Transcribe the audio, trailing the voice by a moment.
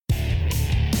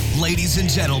Ladies and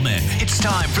gentlemen, it's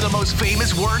time for the most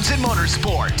famous words in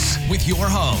motorsports with your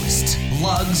host,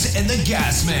 Lugs and the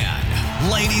Gas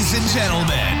Man. Ladies and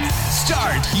gentlemen,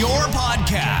 start your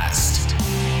podcast.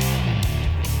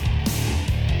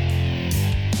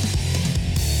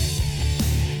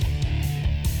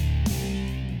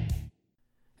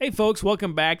 Hey folks,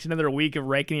 welcome back to another week of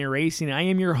Wrecking Your Racing. I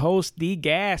am your host, The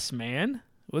Gas Man,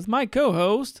 with my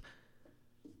co-host,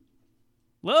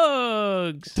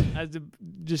 Lugs. I was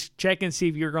just checking to see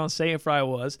if you were going to say it if I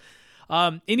was.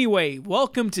 Anyway,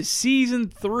 welcome to Season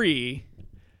 3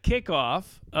 kickoff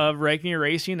of Wrecking Your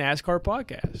Racing NASCAR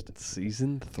podcast.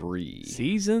 Season 3.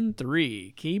 Season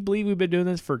 3. Can you believe we've been doing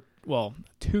this for,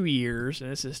 2 years,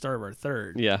 and this is the start of our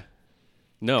third? Yeah.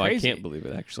 No, Crazy. I can't believe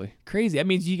it, actually. Crazy. That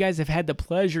means you guys have had the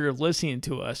pleasure of listening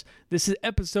to us. This is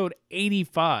episode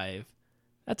 85.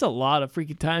 That's a lot of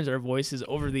freaking times our voice is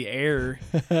over the air.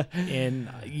 And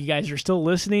you guys are still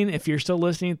listening. If you're still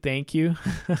listening, thank you.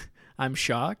 I'm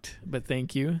shocked, but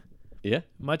thank you. Yeah.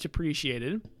 Much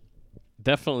appreciated.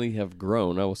 Definitely have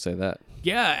grown, I will say that.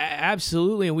 Yeah,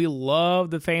 absolutely. And we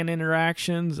love the fan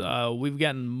interactions. We've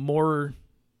gotten more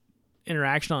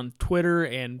interaction on Twitter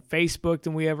and Facebook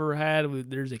than we ever had.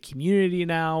 There's a community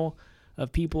now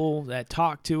of people that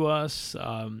talk to us.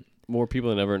 More people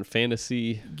than ever in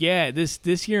fantasy. Yeah,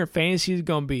 this year in fantasy is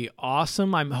going to be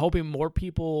awesome. I'm hoping more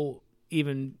people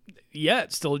even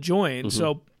yet still join.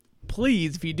 So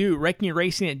please, if you do,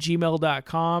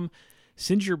 wreckingyourracing@gmail.com.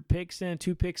 Send your picks in,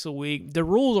 2 picks a week. The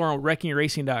rules are on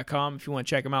wreckingyourracing.com if you want to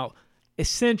check them out.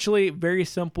 Essentially, very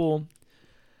simple.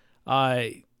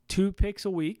 2 picks a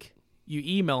week. You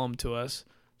email them to us.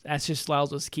 That just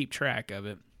allows us to keep track of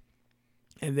it.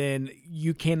 And then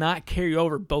you cannot carry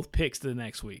over both picks to the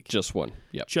next week. Just one.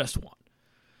 Yep. Just one.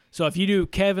 So if you do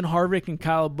Kevin Harvick and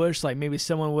Kyle Busch, like maybe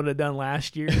someone would have done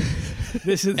last year,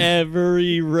 this is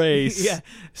every race. Yeah.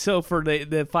 So for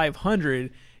the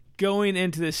 500, going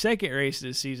into the second race of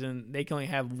the season, they can only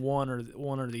have one or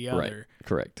the other. Right.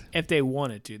 Correct. If they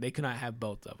wanted to, they could not have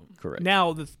both of them. Correct.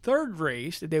 Now the third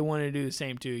race, if they wanted to do the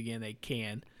same two again, they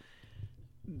can.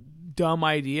 Dumb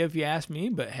idea if you ask me,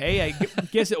 but hey, I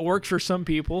guess it works for some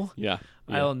people. Yeah.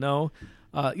 I don't know.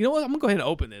 You know what? I'm gonna go ahead and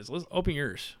open this. Let's open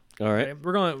yours. All right.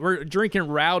 Okay? We're drinking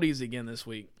Rowdies again this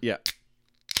week. Yeah.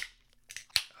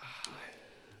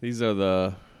 These are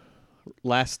the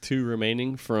last 2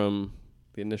 remaining from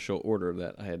the initial order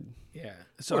that I had. Yeah.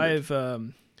 So ordered.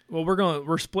 I've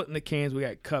we're splitting the cans. We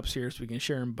got cups here, so we can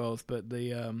share them both. But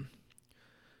the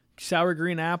sour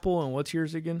green apple, and what's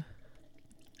yours again?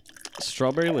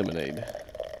 Strawberry lemonade.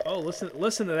 Oh,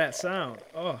 listen to that sound.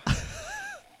 Oh.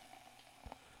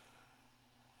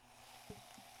 You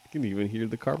can even hear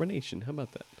the carbonation. How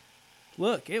about that?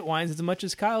 Look, it whines as much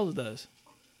as Kyle's does.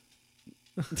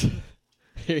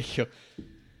 Here you go.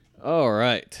 All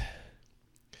right.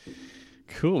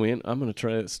 Cool, man. I'm going to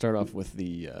try to start off with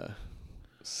the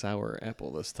sour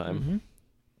apple this time.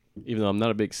 Even though I'm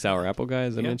not a big sour apple guy,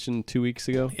 as I mentioned 2 weeks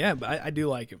ago. Yeah, but I do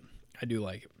like it. I do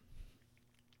like it.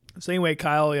 So anyway,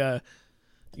 Kyle,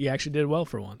 you actually did well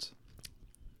for once.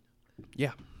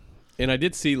 Yeah. And I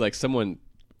did see, like, someone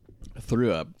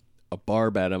threw a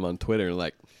barb at him on Twitter,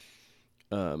 like,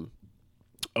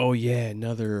 oh, yeah,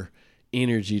 another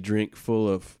energy drink full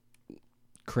of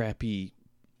crappy,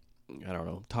 I don't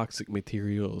know, toxic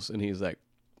materials. And he's like,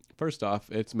 first off,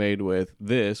 it's made with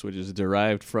this, which is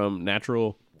derived from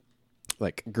natural,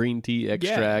 like, green tea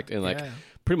extract, and, like,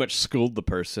 pretty much schooled the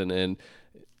person. And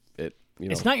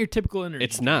it's not your typical energy.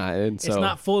 It's not. And so, it's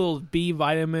not full of B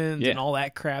vitamins and all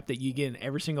that crap that you get in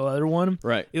every single other one.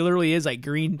 Right. It literally is like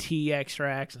green tea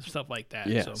extracts and stuff like that.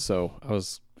 Yeah. So I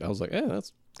was like, yeah,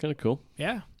 that's kind of cool.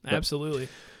 Yeah, absolutely.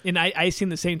 And I seen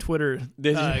the same Twitter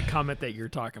comment that you're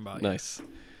talking about. Nice.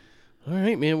 All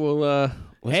right, man. Well,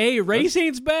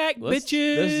 racing's back,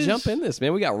 bitches. Let's jump in this,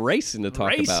 man. We got racing to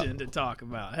talk about. Racing to talk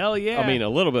about. Hell yeah. I mean, a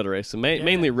little bit of racing,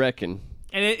 mainly wrecking.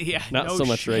 And not so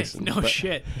much racing. No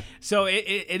shit. So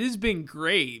it has been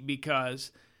great because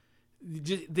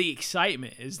the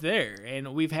excitement is there,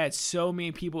 and we've had so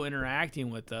many people interacting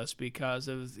with us because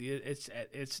of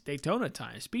it's Daytona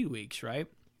time, Speed Weeks, right?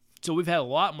 So we've had a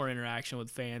lot more interaction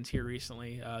with fans here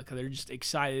recently because they're just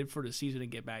excited for the season to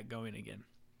get back going again.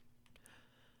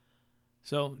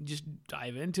 So just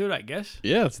dive into it, I guess.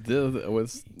 Yeah,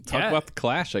 let's talk about the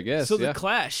Clash, I guess. So the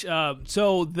Clash.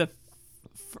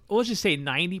 Let's just say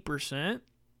 90%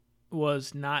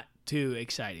 was not too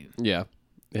exciting. Yeah.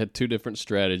 It had 2 different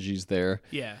strategies there.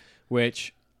 Yeah.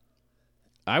 Which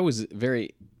I was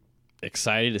very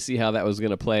excited to see how that was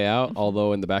going to play out,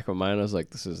 although in the back of my mind I was like,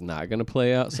 this is not going to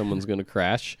play out. Someone's going to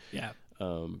crash. Yeah.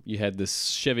 You had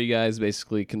this Chevy guys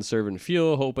basically conserving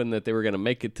fuel, hoping that they were going to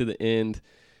make it to the end,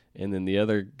 and then the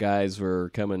other guys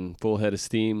were coming full head of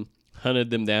steam,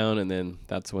 hunted them down, and then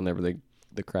that's whenever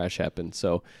the crash happened.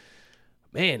 So,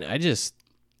 man,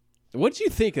 what did you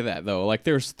think of that, though? Like,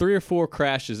 there's 3 or 4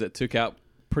 crashes that took out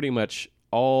pretty much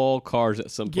all cars at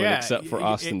some point except for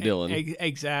Austin Dillon.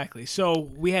 Exactly.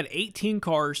 So we had 18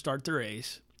 cars start the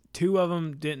race. 2 of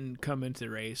them didn't come into the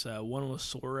race. One was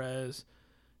Suarez.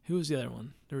 Who was the other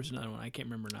one? There was another one. I can't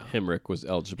remember now. Hemrick was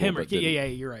eligible. Hemrick. Yeah,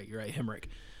 you're right. Hemrick.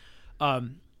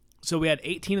 So we had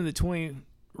 18 of the 20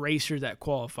 racers that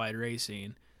qualified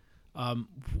racing.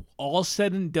 All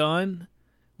said and done,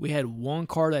 we had 1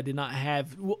 car that did not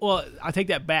have. Well, I take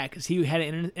that back because he had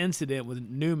an incident with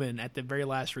Newman at the very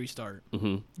last restart.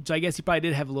 Mm-hmm. So I guess he probably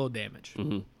did have a little damage.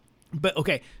 Mm-hmm. But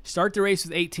okay, start the race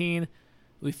with 18.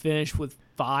 We finished with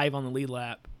 5 on the lead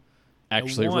lap.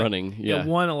 Actually running, yeah.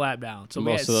 1 a lap down. So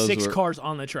we had 6 cars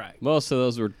on the track. Most of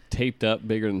those were taped up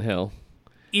bigger than hell.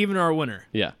 Even our winner.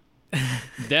 Yeah.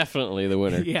 Definitely the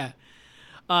winner. Yeah.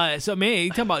 So, man, you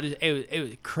talking about it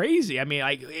was crazy. I mean,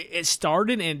 like it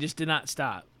started and just did not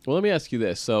stop. Well, let me ask you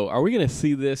this. So, are we going to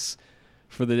see this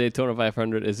for the Daytona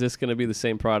 500? Is this going to be the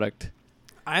same product?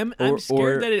 I'm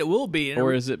scared that it will be.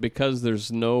 Or is it because there's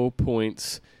no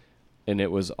points and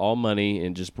it was all money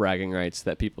and just bragging rights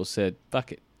that people said,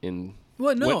 fuck it, and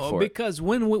well, no, went for because it?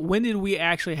 when did we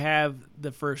actually have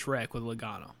the first wreck with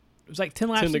Logano? It was like 10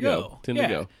 laps to go. 10 to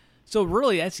go. So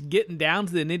really, that's getting down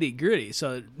to the nitty gritty.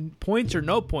 So points or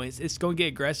no points, it's going to get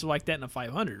aggressive like that in a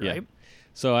 500, right?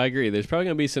 So I agree. There's probably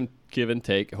going to be some give and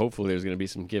take. Hopefully, there's going to be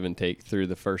some give and take through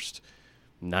the first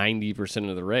 90%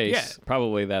 of the race. Yeah.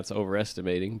 Probably that's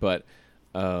overestimating, but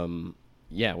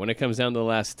when it comes down to the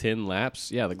last 10 laps,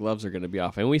 the gloves are going to be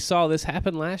off. And we saw this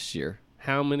happen last year.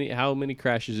 How many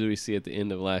crashes did we see at the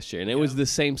end of last year? And it was the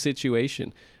same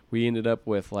situation. We ended up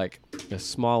with like a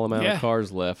small amount of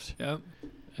cars left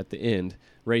at the end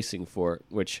racing for it,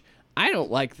 which I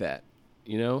don't like that.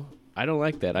 I don't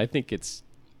like that. I think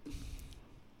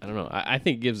I don't know. I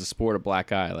think it gives the sport a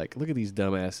black eye. Like, look at these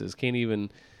dumbasses. Can't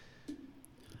even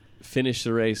finish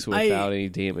the race without any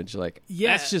damage. Like,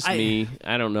 that's just me.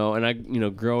 I don't know. And I,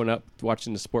 growing up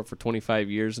watching the sport for 25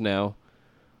 years now,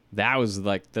 that was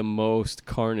like the most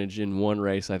carnage in one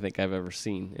race I think I've ever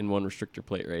seen in one restrictor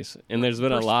plate race. And there's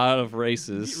been a lot of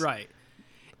races. Right.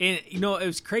 And, it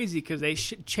was crazy because they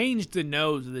changed the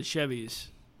nose of the Chevys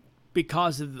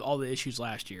because of all the issues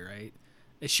last year, right?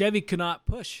 The Chevy could not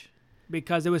push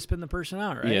because they would spin the person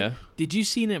out, right? Yeah. Did you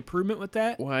see an improvement with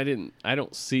that? Well, I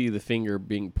don't see the finger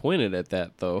being pointed at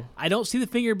that, though. I don't see the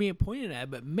finger being pointed at,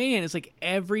 but man, it's like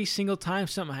every single time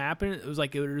something happened, it was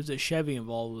like there was a Chevy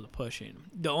involved with the pushing.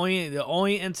 The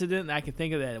only incident that I can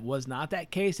think of that was not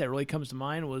that case that really comes to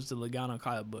mind was the Logano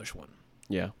Kyle Busch one.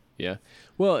 Yeah.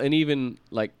 Well, and even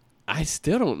like I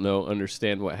still don't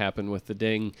understand what happened with the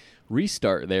dang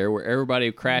restart there where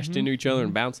everybody crashed into each other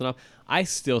and bouncing off. I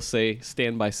still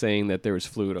stand by saying that there was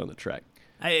fluid on the track.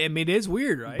 I mean, it is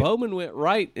weird, right? Bowman went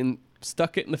right and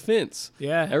stuck it in the fence.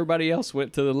 Yeah. Everybody else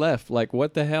went to the left. Like,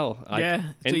 what the hell?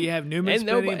 So you have Newman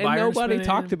spinning, and nobody spinning.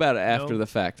 talked about it after the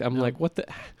fact. I'm like, what the...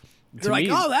 You're like,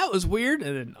 oh, that was weird.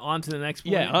 And then on to the next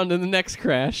one. Yeah, on to the next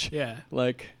crash. Yeah.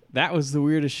 Like, that was the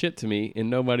weirdest shit to me, and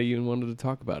nobody even wanted to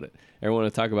talk about it. Everyone wanted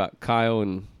to talk about Kyle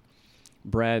and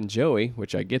Brad and Joey,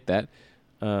 which I get that.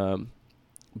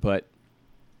 But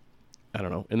I don't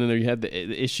know. And then there you had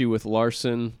the issue with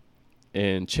Larson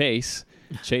and Chase.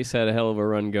 Chase had a hell of a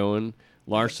run going.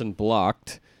 Larson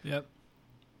blocked. Yep.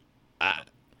 All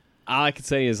I could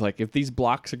say is, like, if these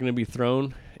blocks are going to be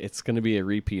thrown, it's going to be a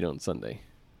repeat on Sunday.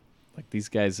 Like, these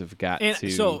guys have got to.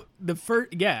 So the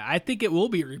first, I think it will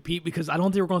be a repeat because I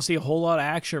don't think we're going to see a whole lot of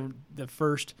action the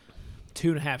first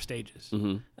 2.5 stages.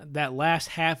 Mm-hmm. That last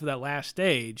half of that last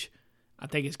stage, I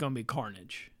think it's going to be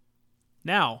carnage.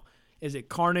 Now, is it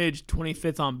carnage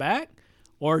 25th on back,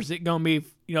 or is it going to be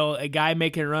a guy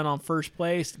making a run on first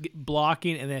place,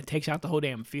 blocking, and then it takes out the whole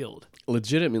damn field?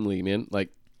 Legitimately, man. Like,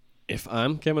 if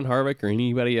I'm Kevin Harvick or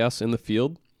anybody else in the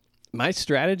field, my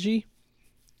strategy,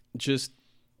 just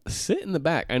sit in the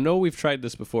back. I know we've tried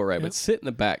this before, right? Yep. But sit in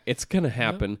the back. It's going to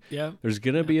happen. Yeah. There's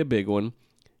going to be a big one.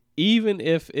 Even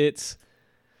if it's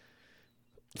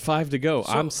 5 to go,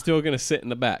 I'm still going to sit in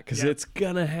the back because it's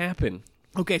going to happen.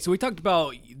 Okay, so we talked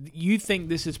about you think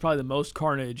this is probably the most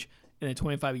carnage in the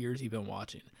 25 years you've been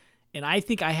watching. And I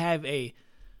think I have a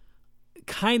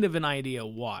kind of an idea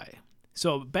why.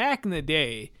 So back in the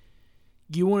day,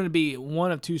 you wanted to be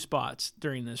one of 2 spots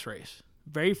during this race.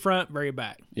 Very front, very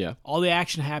back. Yeah. All the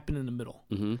action happened in the middle.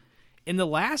 Mm-hmm. in the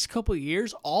last couple of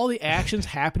years, all the action's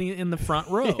happening in the front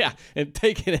row. Yeah, and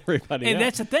taking everybody out. And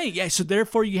that's the thing. Yeah, so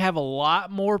therefore you have a lot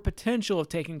more potential of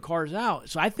taking cars out.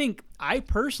 So I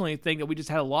personally think that we just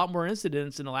had a lot more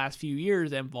incidents in the last few years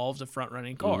that involves the front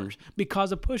running cars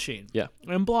because of pushing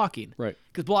and blocking. Right.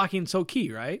 Because blocking is so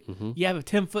key, right? You have a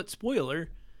 10-foot spoiler,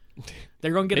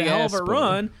 they're going to get a hell of a spoiler.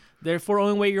 run. Therefore, the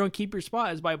only way you're going to keep your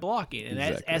spot is by blocking. And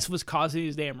Exactly. that's what's causing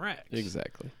these damn wrecks.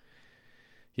 Exactly.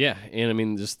 Yeah, and I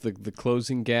mean, just the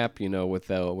closing gap, with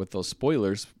those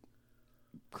spoilers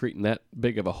creating that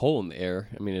big of a hole in the air.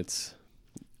 I mean,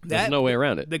 there's no way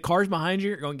around it. The cars behind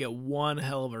you are going to get one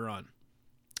hell of a run.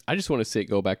 I just want to see it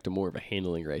go back to more of a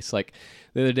handling race. Like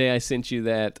the other day, I sent you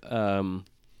that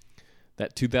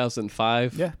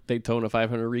 2005 Daytona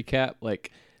 500 recap.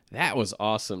 Like that was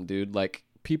awesome, dude. Like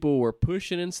people were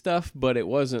pushing and stuff, but it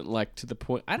wasn't like to the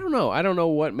point. I don't know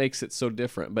what makes it so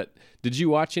different. But did you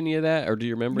watch any of that, or do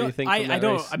you remember anything from that I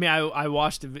don't. race? I mean, I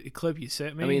watched the clip you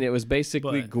sent me. I mean, it was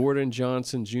basically but- Gordon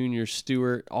Johnson, Jr.,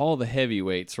 Stewart, all the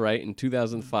heavyweights, right? In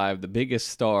 2005, the biggest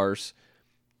stars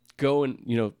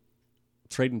going,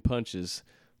 trading punches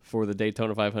for the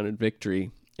Daytona 500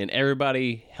 victory. And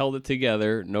everybody held it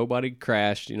together. Nobody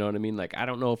crashed. You know what I mean? Like, I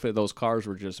don't know if those cars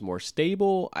were just more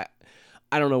stable.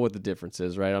 I don't know what the difference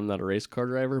is, right? I'm not a race car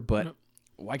driver, but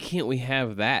why can't we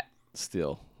have that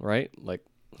still, right? Like,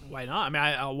 why not?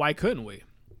 I mean, why couldn't we?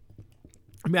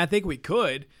 I mean, I think we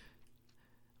could,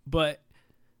 but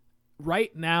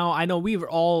right now, I know we were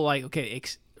all like, okay,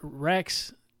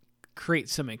 wrecks create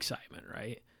some excitement,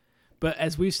 right? But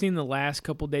as we've seen the last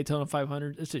couple Daytona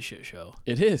 500, it's a shit show.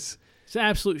 it is. It's an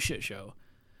absolute shit show.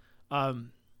 I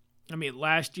mean,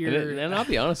 last year, And I'll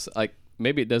be honest, like,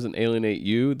 maybe it doesn't alienate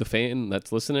you, the fan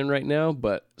that's listening right now,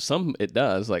 but it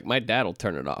does. Like, my dad will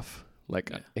turn it off.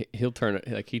 Like, he'll turn it,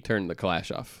 like, he turned the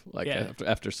Clash off, like,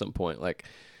 after some point. Like,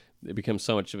 it becomes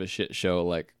so much of a shit show.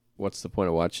 Like, what's the point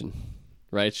of watching?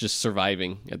 Right? It's just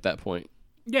surviving at that point.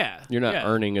 yeah, You're not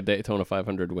earning a Daytona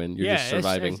 500 win. You're just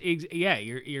surviving.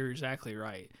 You're exactly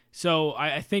right. So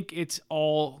I think it's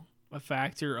all a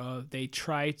factor of they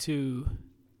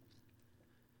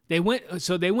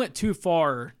went too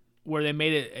far where they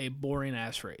made it a boring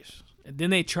ass race. And then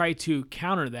they tried to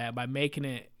counter that by making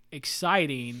it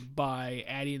exciting by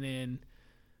adding in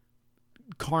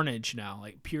carnage now,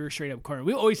 like pure straight up carnage.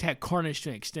 We always had carnage to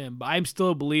an extent, but I'm still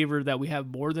a believer that we have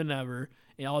more than ever,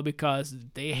 and all because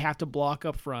they have to block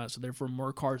up front, so therefore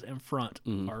more cars in front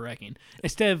are wrecking.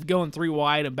 Instead of going three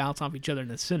wide and bounce off each other in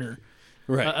the center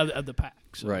of the pack.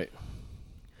 So. Right.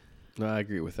 No, I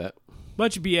agree with that.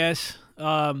 Bunch of BS.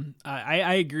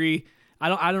 I agree.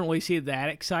 I don't really see it that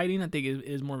exciting. I think it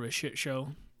is more of a shit show.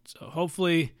 So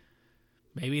hopefully,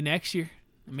 maybe next year.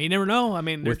 I mean, you never know. I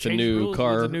mean, With the new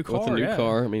car,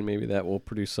 I mean, maybe that will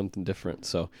produce something different.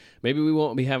 So maybe we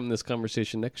won't be having this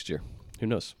conversation next year. Who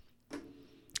knows?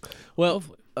 Well,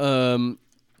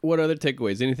 what other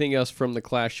takeaways? Anything else from the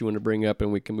Clash you want to bring up,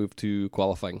 and we can move to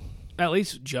qualifying? At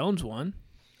least Jones won.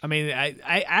 I mean,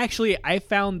 I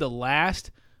found the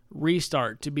last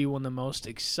restart to be one of the most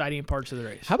exciting parts of the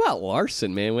race. How about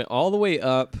Larson, man? Went all the way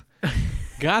up,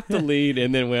 got the lead,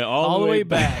 and then went all the way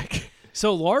back.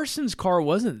 So Larson's car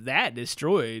wasn't that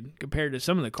destroyed compared to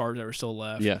some of the cars that were still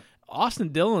left. Yeah. Austin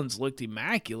Dillon's looked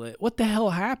immaculate. What the hell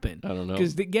happened? I don't know.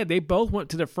 Because, they both went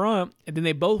to the front, and then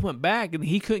they both went back, and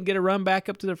he couldn't get a run back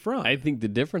up to the front. I think the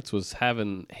difference was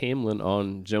having Hamlin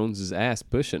on Jones's ass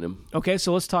pushing him. Okay,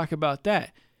 so let's talk about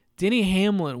that. Denny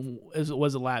Hamlin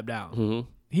was a lap down. Mm-hmm.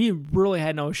 He really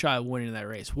had no shot of winning that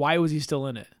race. Why was he still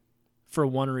in it? For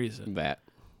one reason.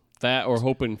 That or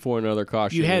hoping for another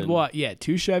caution. You had what? Yeah,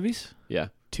 2 Chevys, Yeah.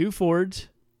 2 Fords,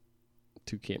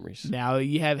 2 Camrys. Now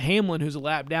you have Hamlin, who's a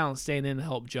lap down, staying in to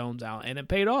help Jones out, and it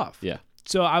paid off. Yeah.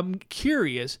 So I'm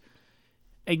curious.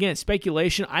 Again,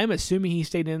 speculation. I'm assuming he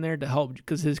stayed in there to help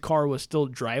because his car was still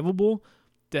drivable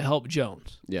to help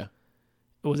Jones. Yeah.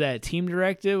 Was that a team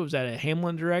directive? Was that a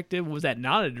Hamlin directive? Was that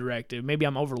not a directive? Maybe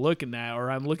I'm overlooking that, or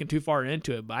I'm looking too far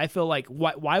into it. But I feel like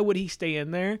why would he stay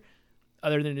in there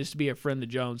other than just to be a friend to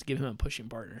Jones, give him a pushing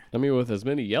partner? I mean, with as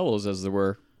many yellows as there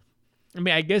were, I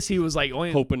mean, I guess he was like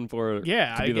only hoping for to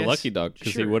be the lucky dog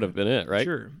because he would have been it, right?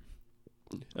 Sure.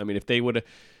 I mean, if they would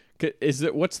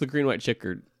have, what's the green white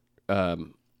checkered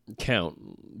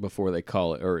count before they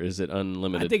call it, or is it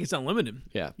unlimited? I think it's unlimited.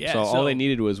 Yeah. So all they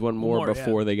needed was one more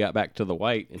before they got back to the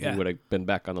white, and he would have been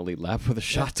back on the lead lap with a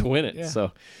shot to win it. Yeah.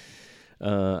 So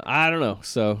I don't know.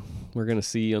 So we're gonna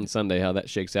see on Sunday how that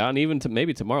shakes out, and even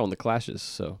maybe tomorrow in the clashes.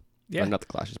 So or not the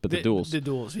clashes, but the duels. The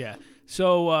duels, yeah.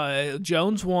 So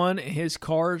Jones won. His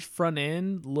car's front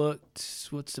end looked.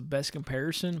 What's the best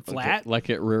comparison? Flat. Like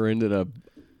it rear-ended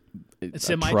a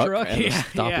semi-truck at a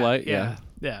stoplight.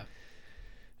 Yeah.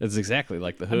 It's exactly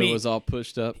like the hood was all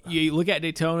pushed up. You look at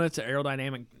Daytona, it's an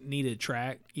aerodynamic needed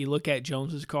track. You look at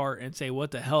Jones's car and say,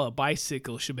 what the hell, a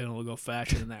bicycle should be able to go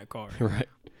faster than that car. Right.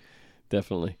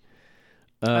 Definitely.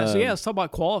 Let's talk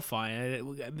about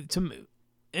qualifying. Some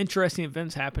interesting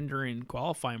events happened during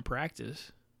qualifying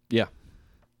practice. Yeah.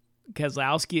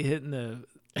 Keselowski hitting the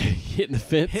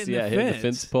fence. Hitting the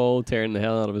fence pole, tearing the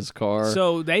hell out of his car.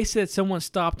 So they said someone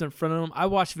stopped in front of him. I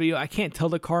watched the video. I can't tell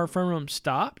the car in front of him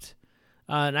stopped.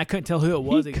 And I couldn't tell who it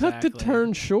was exactly. He cut the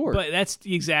turn short. But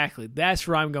that's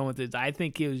where I'm going with this. I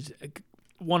think it was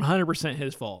 100%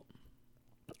 his fault.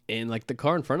 And like the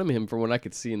car in front of him, from what I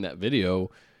could see in that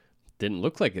video, didn't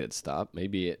look like it had stopped.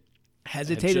 Maybe it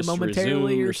hesitated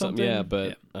momentarily or something. Yeah,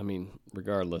 but I mean,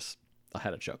 regardless, I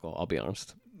had a chuckle. I'll be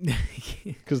honest,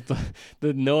 because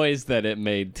the noise that it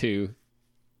made too,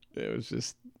 it was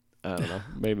just, I don't know,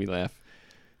 made me laugh.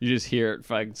 You just hear it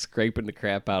fucking scraping the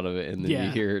crap out of it, and then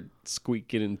you hear it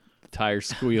squeaking and the tires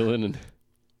squealing,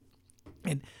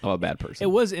 and I'm a bad person. It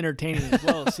was entertaining as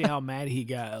well to see how mad he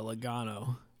got at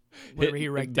Logano whenever he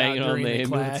wrecked out during the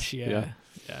clash. Yeah.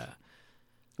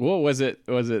 What was it?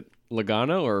 Was it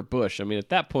Logano or Busch? I mean, at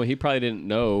that point, he probably didn't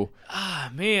know.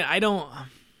 Man,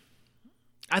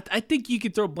 I think you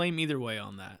could throw blame either way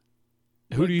on that.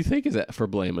 Who do you think is that for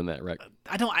blaming that wreck?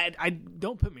 I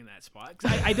don't put me in that spot.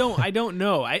 I don't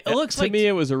know. It looks to me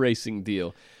it was a racing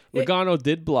deal. Logano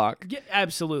did block. Yeah,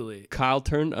 absolutely. Kyle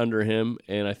turned under him,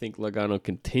 and I think Logano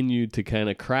continued to kind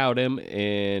of crowd him,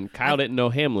 and Kyle didn't know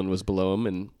Hamlin was below him,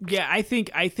 and I think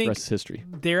rest is history.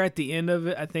 There at the end of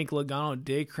it, I think Logano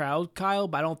did crowd Kyle,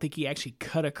 but I don't think he actually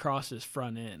cut across his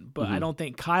front end. But I don't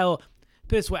think Kyle.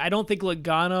 Put it this way, I don't think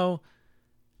Logano.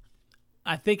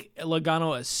 I think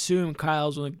Logano assumed Kyle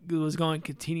was going to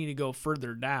continue to go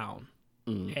further down,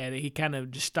 and he kind of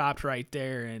just stopped right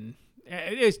there, and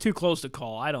it's too close to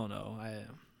call. I don't know.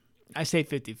 I say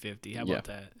 50-50. How about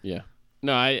that? Yeah.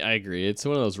 No, I agree. It's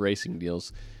one of those racing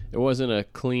deals. It wasn't a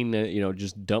clean,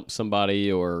 just dump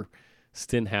somebody or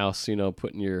Stenhouse,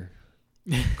 putting your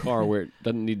car where it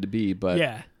doesn't need to be. But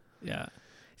yeah.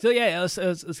 So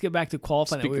let's get back to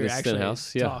qualifying. Speaking that we were actually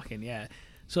Stenhouse, talking. Yeah.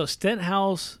 So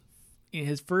Stenhouse. In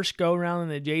his first go around in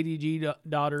the JDG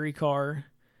Daugherty car,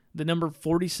 the number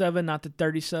 47, not the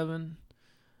 37.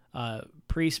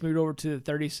 Priest moved over to the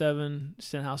 37.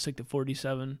 Stenhouse took the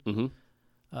 47.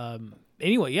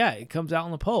 Anyway, it comes out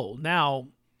on the pole. Now,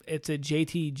 it's a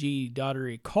JTG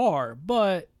Daugherty car,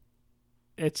 but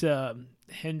it's a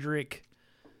Hendrick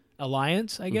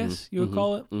Alliance, I guess you would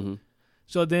call it.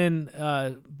 So then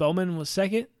Bowman was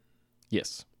second.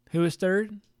 Yes. Who was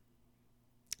third?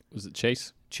 Was it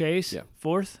Chase? Yeah.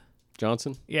 Fourth?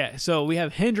 Johnson? Yeah, so we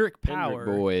have Hendrick Power.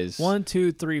 Hendrick boys. 1,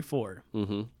 2, 3, 4.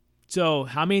 So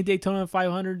how many Daytona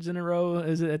 500s in a row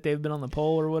is it that they've been on the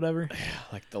pole or whatever?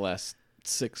 Like the last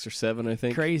 6 or 7, I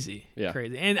think. Crazy. Yeah.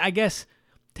 Crazy. And I guess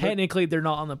technically they're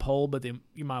not on the pole, but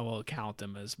you might well count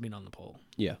them as being on the pole.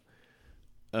 Yeah.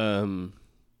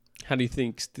 How do you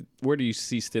think, where do you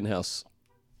see Stenhouse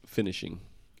finishing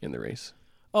in the race?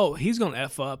 Oh, he's going to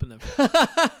F up in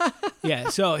the yeah,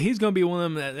 so he's going to be one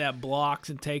of them that blocks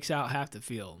and takes out half the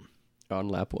field. On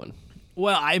lap 1.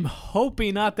 Well, I'm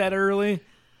hoping not that early.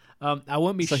 I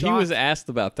wouldn't be shocked. So he was asked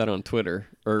about that on Twitter,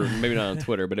 or maybe not on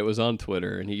Twitter, but it was on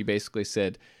Twitter, and he basically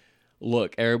said,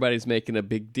 look, everybody's making a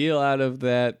big deal out of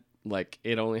that. Like,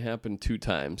 it only happened 2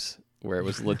 times where it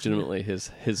was legitimately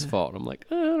his fault. I'm like,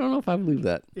 I don't know if I believe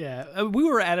that. Yeah, we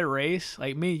were at a race,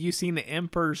 like me, you seen the in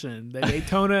person, the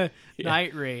Daytona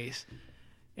night race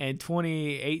in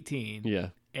 2018. Yeah.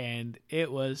 And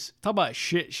it was, talk about a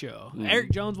shit show.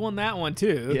 Eric Jones won that one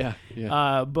too.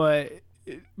 Yeah. But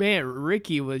man,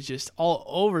 Ricky was just all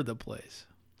over the place.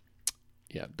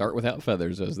 Yeah, dart without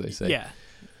feathers, as they say. Yeah.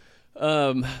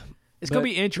 It's going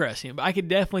to be interesting, but I could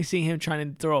definitely see him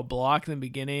trying to throw a block in the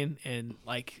beginning and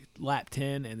like lap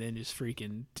 10 and then just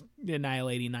freaking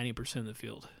annihilating 90% of the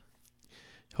field.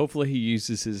 Hopefully he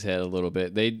uses his head a little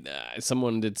bit.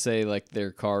 Someone did say like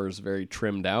their car is very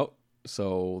trimmed out,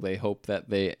 so they hope that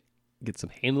they get some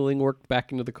handling work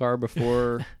back into the car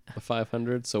before the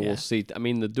 500. So we'll see. I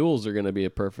mean, the duels are going to be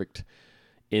a perfect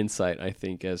insight, I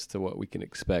think, as to what we can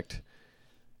expect.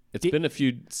 It's been a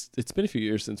few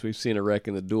years since we've seen a wreck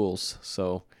in the duels.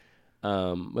 So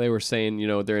they were saying,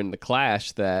 during the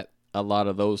clash that a lot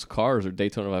of those cars are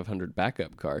Daytona 500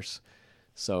 backup cars.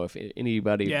 So if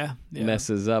anybody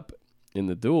messes up in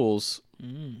the duels,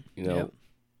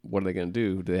 what are they going to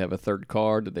do? Do they have a third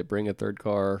car? Did they bring a third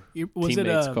car? Was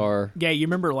Teammates' it car? Yeah, you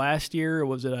remember last year?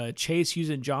 Was it Chase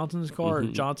using Johnson's car or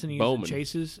Johnson using Bowman.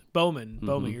 Chase's? Bowman,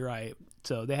 you're right.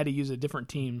 So they had to use a different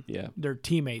team. Yeah. Their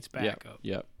teammates backup.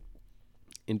 Yeah.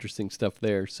 Interesting stuff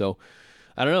there. So,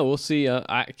 I don't know. We'll see.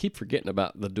 I keep forgetting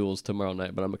about the duels tomorrow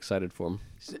night, but I'm excited for them.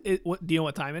 Do you know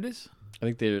what time it is? I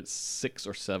think they're at 6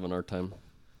 or 7 our time,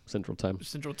 Central Time.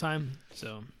 Central Time.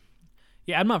 So,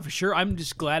 yeah, I'm not for sure. I'm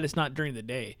just glad it's not during the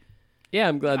day. Yeah,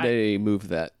 I'm glad they moved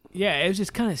that. Yeah, it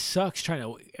just kind of sucks trying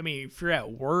to. I mean, if you're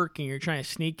at work and you're trying to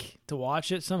sneak to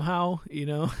watch it somehow, you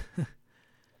know.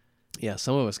 Yeah,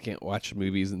 some of us can't watch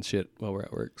movies and shit while we're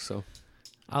at work, so.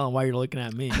 I don't know why you're looking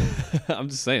at me. I'm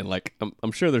just saying, like,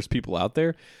 I'm sure there's people out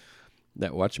there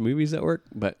that watch movies at work,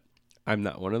 but I'm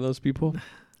not one of those people.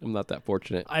 I'm not that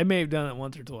fortunate. I may have done it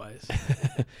once or twice.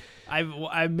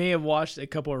 I may have watched a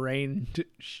couple of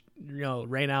rainouts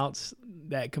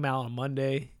that come out on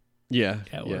Monday. Yeah.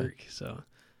 At work. So.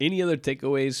 Any other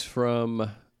takeaways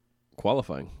from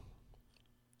qualifying?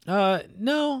 No.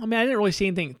 I mean, I didn't really see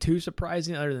anything too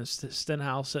surprising other than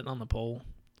Stenhouse sitting on the pole.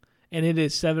 And it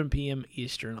is 7 p.m.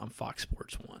 Eastern on Fox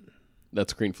Sports 1.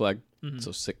 That's green flag. Mm-hmm.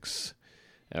 So 6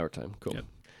 our time. Cool. Yep.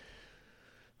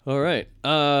 All right.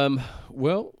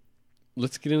 Well,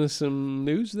 let's get into some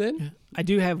news then. I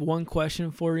do have one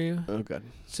question for you. Oh, God.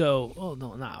 So,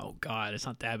 oh God, it's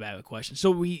not that bad of a question.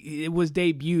 So it was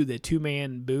debuted, the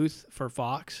 2-man booth for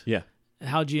Fox. Yeah.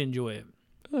 How'd you enjoy it?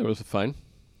 It was fine.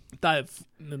 Thought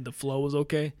the flow was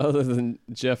okay. Other than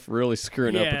Jeff really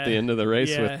screwing up at the end of the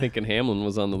race with thinking Hamlin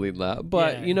was on the lead lap.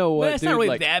 But you know what, but it's not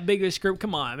really that big of a script.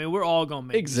 Come on. I mean, we're all going to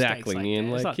make exactly, mistakes man.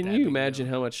 like that. Like, can you imagine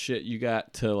how much shit you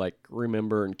got to, like,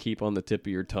 remember and keep on the tip of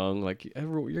your tongue? Like,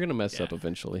 you're going to mess up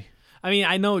eventually. I mean,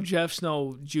 I know Jeff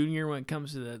Snow Jr. when it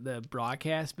comes to the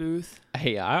broadcast booth.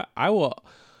 Hey, I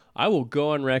will go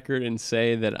on record and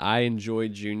say that I enjoy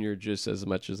Junior just as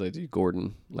much as I do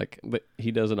Gordon. Like, but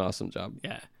he does an awesome job.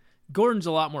 Yeah. Gordon's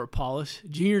a lot more polished.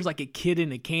 Junior's like a kid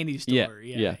in a candy store.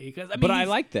 Yeah. Because, I mean, but I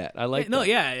like that.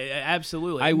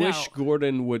 absolutely. I wish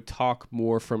Gordon would talk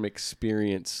more from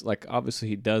experience. Like, obviously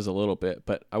he does a little bit,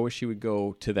 but I wish he would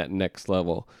go to that next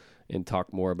level and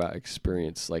talk more about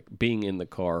experience, like being in the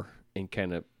car and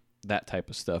kind of that type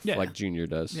of stuff like Junior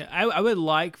does. Yeah, I would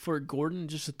like for Gordon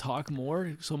just to talk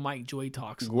more so Mike Joy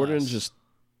talks Gordon less. just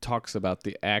talks about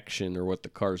the action or what the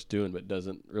car's doing, but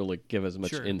doesn't really give as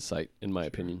much insight, in my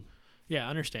opinion. Yeah, I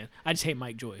understand. I just hate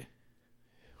Mike Joy.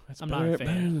 I'm not a fan.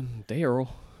 Better than Daryl.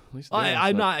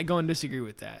 I'm not going to disagree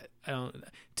with that. I don't.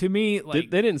 To me, like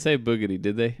they didn't say Boogity,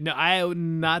 did they? No,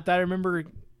 not that I remember.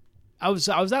 I was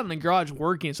out in the garage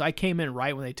working, so I came in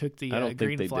right when they took the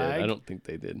green flag. I don't think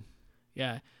they did.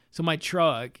 Yeah. So my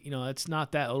truck, it's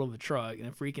not that old of a truck, and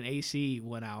a freaking AC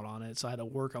went out on it, so I had to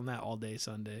work on that all day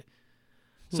Sunday.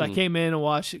 So I came in and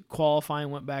watched qualifying,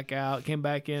 went back out, came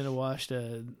back in and watched.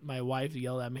 My wife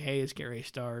yelled at me, "Hey, it's get ready to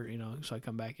start," So I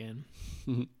come back in.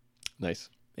 Nice.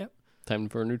 Yep. Time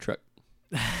for a new truck.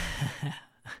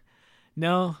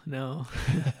 No. All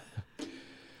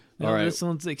right. This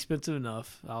one's expensive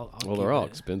enough. Well, they're all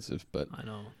expensive, but I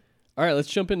know. All right, let's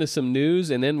jump into some news,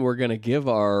 and then we're going to give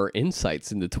our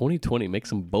insights into 2020, make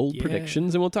some bold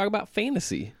predictions, and we'll talk about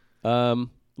fantasy. A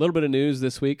little bit of news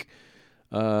this week.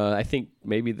 I think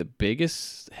maybe the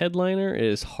biggest headliner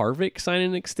is Harvick signing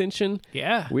an extension.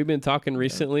 Yeah. We've been talking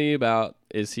recently about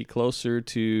is he closer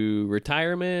to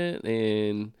retirement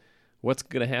and what's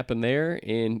going to happen there,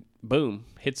 and boom,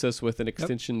 hits us with an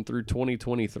extension through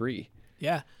 2023.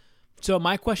 Yeah. So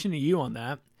my question to you on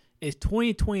that is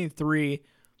 2023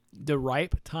 the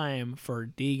ripe time for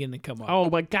Deegan to come up? Oh,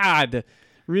 my God.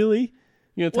 Really?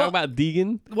 You going to talk about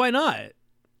Deegan? Why not?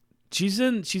 She's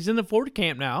in the Ford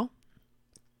camp now.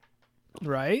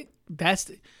 Right?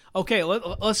 Okay,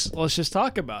 let's just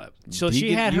talk about it. So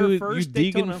she had her first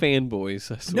Daytona. You Deegan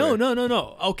fanboys, I swear.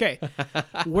 No. Okay.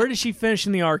 Where did she finish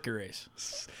in the ARCA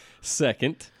race?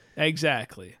 Second.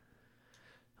 Exactly.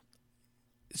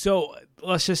 So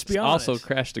let's just be honest. Also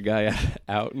crashed a guy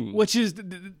out. Which is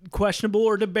questionable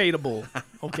or debatable,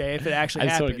 okay, if it actually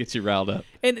happened. I just want to get you riled up.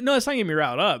 And no, it's not getting me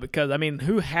riled up because, I mean,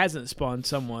 who hasn't spun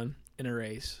someone in a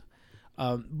race?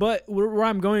 But where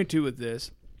I'm going to with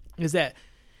this is that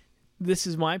this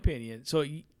is my opinion. So,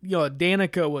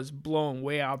 Danica was blown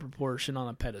way out of proportion on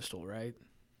a pedestal, right?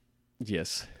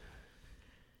 Yes.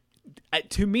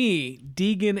 To me,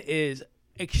 Deegan is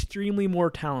extremely more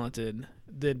talented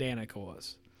than Danica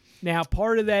was. Now,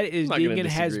 part of that is Deegan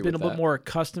has been a bit more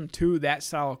accustomed to that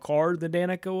style of car than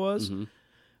Danica was. Mm-hmm.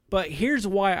 But here's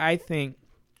why I think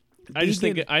I'm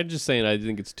just saying. I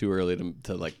think it's too early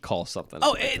to like call something.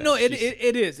 Oh no, it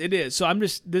is. So I'm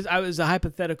just I was a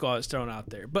hypothetical I was throwing out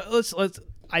there, but let's.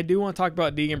 I do want to talk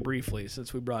about Deegan briefly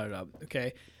since we brought it up.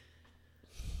 Okay.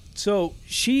 So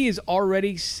she is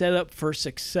already set up for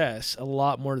success a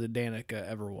lot more than Danica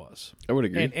ever was. I would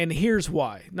agree. And here's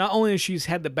why. Not only has she's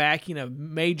had the backing of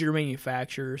major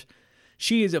manufacturers,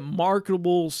 she is a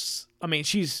marketable. I mean,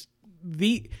 she is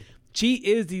the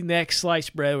next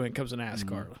sliced bread when it comes to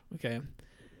NASCAR. Okay.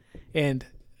 And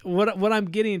what I'm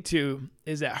getting to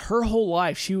is that her whole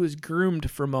life she was groomed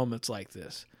for moments like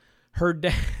this. Her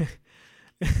dad.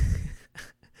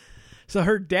 So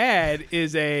her dad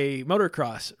is a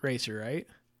motocross racer, right?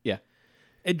 Yeah.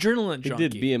 Adrenaline junkie. He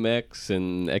did BMX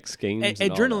and X Games.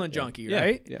 Adrenaline junkie,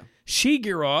 right? Yeah. She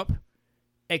grew up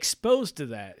exposed to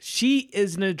that. She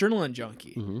is an adrenaline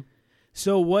junkie. Mm-hmm.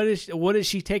 So what is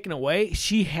she taking away?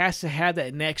 She has to have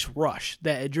that next rush,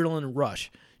 that adrenaline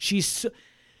rush. She's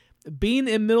being in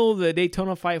the middle of the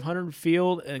Daytona 500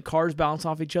 field and cars bounce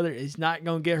off each other is not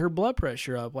going to get her blood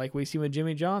pressure up like we see with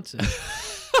Jimmy Johnson.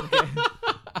 Okay.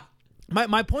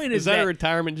 My point is that a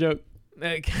retirement joke?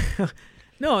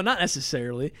 No, not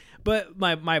necessarily. But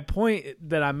my point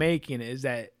that I'm making is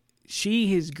that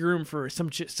she is groomed for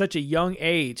such a young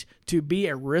age to be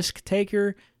a risk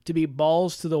taker, to be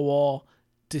balls to the wall,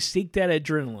 to seek that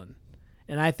adrenaline.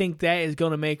 And I think that is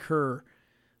going to make her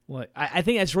I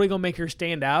think that's really going to make her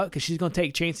stand out because she's going to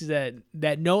take chances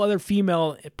that no other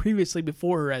female previously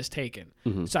before her has taken.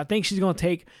 Mm-hmm. So I think she's going to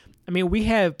take. I mean, we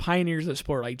have pioneers of the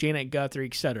sport like Janet Guthrie,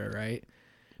 et cetera, right?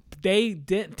 They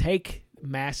didn't take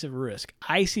massive risk.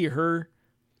 I see her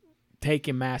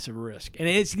taking massive risk, and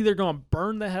it's either going to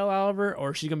burn the hell out of her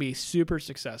or she's going to be super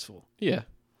successful. Yeah.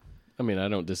 I mean, I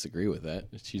don't disagree with that.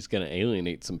 She's going to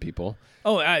alienate some people.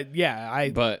 Oh,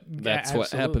 But that's what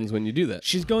happens when you do that.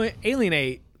 She's going to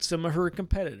alienate some of her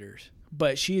competitors,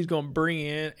 but she's going to bring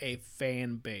in a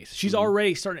fan base. She's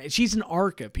already starting. She's an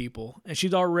ARCA, people, and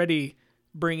she's already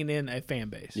bringing in a fan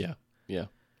base. Yeah, yeah.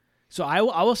 So I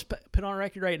will put on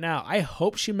record right now. I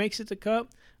hope she makes it to Cup.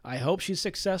 I hope she's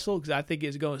successful because I think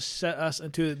it's going to set us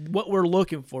into what we're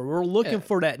looking for. We're looking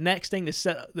for that next thing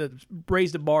to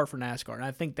raise the bar for NASCAR, and I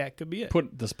think that could be it.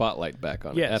 Put the spotlight back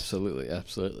on it. Absolutely,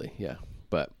 absolutely. Yeah,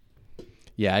 but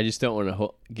yeah, I just don't want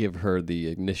to give her the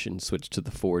ignition switch to the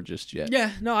Ford just yet.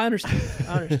 Yeah, no, I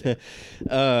understand.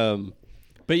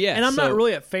 But yeah, and I'm not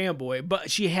really a fanboy, but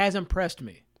she has impressed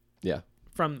me. Yeah,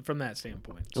 from that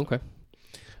standpoint. So. Okay.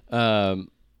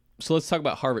 So let's talk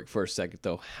about Harvick for a second,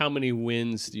 though. How many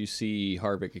wins do you see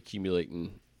Harvick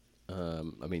accumulating?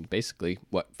 I mean, basically,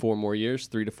 4 more years?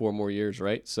 3 to 4 more years,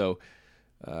 right? So,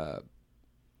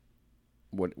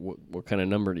 what kind of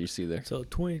number do you see there? So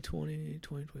 2020,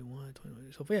 2021,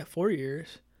 2020. So yeah, 4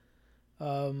 years.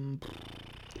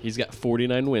 He's got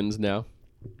 49 wins now.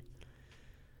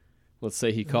 Let's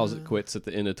say he calls it quits at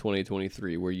the end of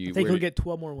 2023. I think he'll get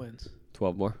 12 more wins.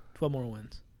 12 more? 12 more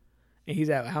wins. And he's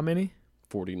at how many?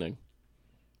 49.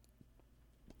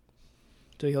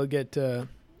 So he'll get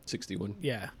 61.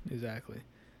 Yeah, exactly.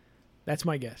 That's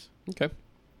my guess. Okay.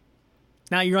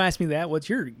 Now you're gonna ask me that. What's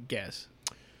your guess?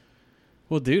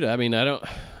 Well, dude, I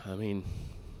mean,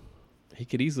 he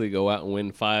could easily go out and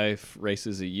win 5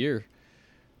 races a year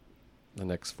the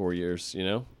next 4 years, you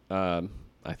know?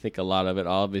 I think a lot of it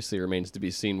obviously remains to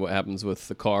be seen what happens with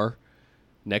the car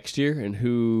next year and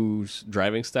whose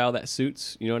driving style that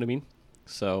suits, you know what I mean?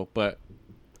 So, but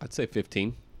I'd say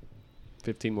 15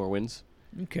 more wins.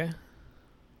 Okay.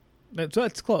 So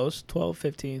that's close. 12,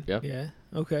 15. Yeah. Yeah.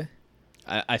 Okay.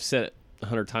 I've said it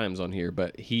 100 times on here,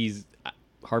 but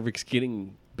Harvick's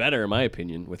getting better, in my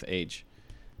opinion, with age.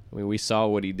 I mean, we saw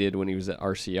what he did when he was at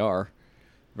RCR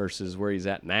versus where he's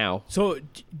at now. So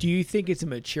do you think it's a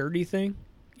maturity thing?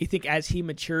 You think as he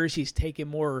matures, he's taking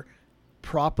more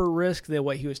proper risk than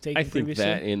what he was taking previously? I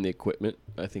think that and the equipment.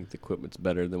 I think the equipment's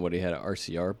better than what he had at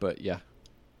RCR, but yeah.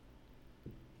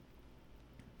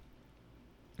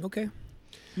 Okay.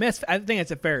 I think that's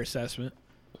a fair assessment.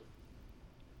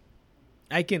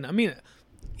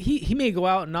 He may go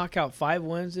out and knock out 5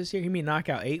 wins this year. He may knock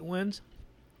out 8 wins.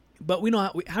 But we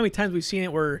know how many times we've seen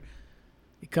it where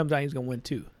it comes out he's going to win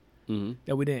 2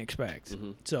 that we didn't expect.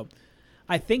 Mm-hmm. So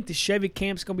I think the Chevy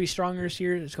camp's going to be stronger this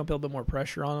year. There's going to be a little bit more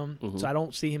pressure on him. Mm-hmm. So I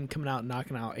don't see him coming out and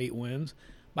knocking out 8 wins.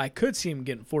 But I could see him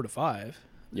getting 4 to 5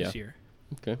 this year.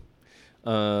 Okay.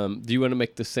 Do you want to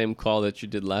make the same call that you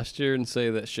did last year and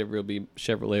say that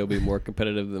Chevrolet will be more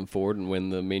competitive than Ford and win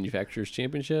the manufacturers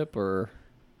championship, or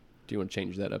do you want to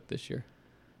change that up this year?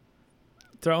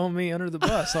 Throwing me under the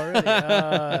bus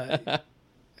already.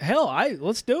 Hell,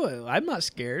 let's do it. I'm not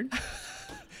scared.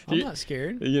 I'm not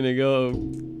scared.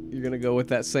 You're gonna go with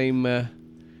that same. I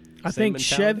think mentality?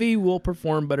 Chevy will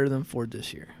perform better than Ford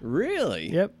this year.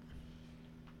 Really? Yep.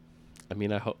 I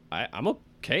mean, I'm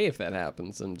okay if that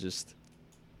happens, and just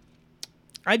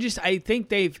I think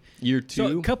they've year So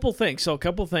two. a couple things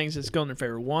that's going in their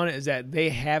favor. One is that they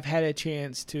have had a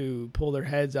chance to pull their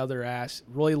heads out of their ass,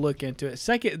 really look into it.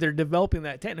 Second, they're developing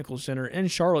that technical center in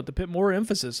Charlotte to put more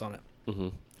emphasis on it. Mm-hmm.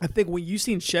 I think when you've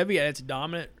seen Chevy at its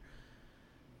dominant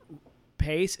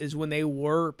pace is when they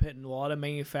were putting a lot of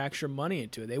manufacturer money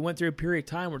into it. They went through a period of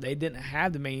time where they didn't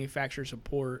have the manufacturer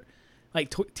support.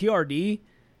 Like TRD,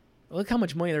 look how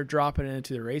much money they're dropping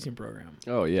into the racing program.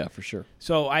 Oh yeah, for sure.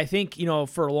 So I think,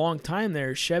 for a long time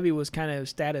there, Chevy was kind of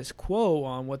status quo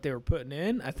on what they were putting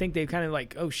in. I think they kind of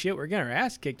like, oh shit, we're getting our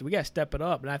ass kicked. We got to step it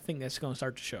up. And I think that's going to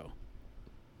start to show.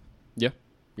 Yeah.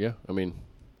 I mean,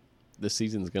 this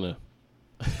season's gonna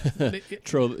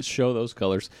show those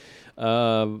colors.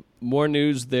 More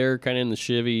news there, kind of in the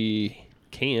Chevy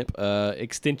camp.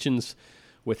 Extensions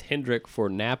with Hendrick for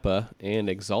Napa and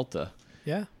Exalta.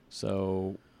 Yeah.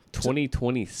 So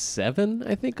 2027,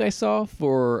 I think I saw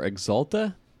for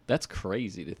Exalta. That's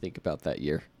crazy to think about that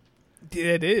year.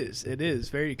 It is. It is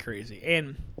very crazy.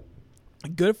 And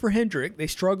good for Hendrick. They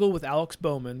struggle with Alex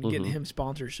Bowman, getting him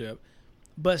sponsorship.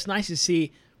 But it's nice to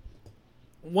see.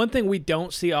 One thing we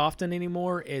don't see often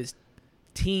anymore is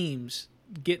teams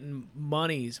getting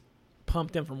monies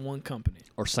pumped in from one company.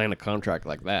 Or sign a contract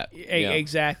like that.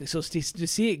 Exactly. So to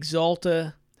see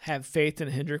Exalta have faith in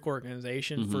the Hendrick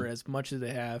organization for as much as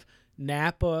they have,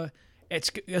 Napa,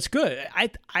 it's good.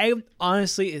 I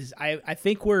honestly I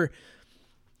think we're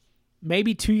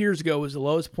maybe 2 years ago was the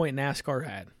lowest point NASCAR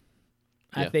had.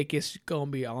 I think it's going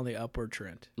to be on the upward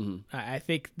trend. Mm-hmm.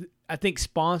 I think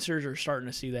sponsors are starting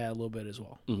to see that a little bit as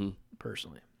well. Mm-hmm.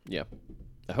 Personally, yeah,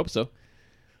 I hope so.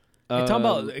 And talking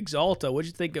about Exalta, what'd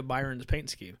you think of Byron's paint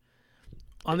scheme?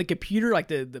 On the computer, like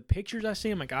the pictures I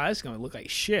see, I'm like, it's going to look like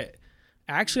shit.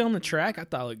 Actually, on the track, I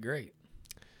thought it looked great.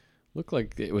 Looked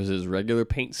like it was his regular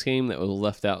paint scheme that was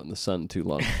left out in the sun too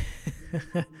long.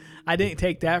 I didn't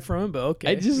take that from him, but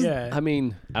okay. I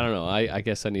mean, I don't know. I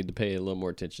guess I need to pay a little more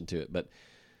attention to it. But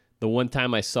the one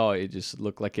time I saw it, it just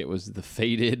looked like it was the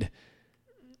faded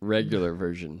regular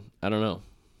version. I don't know.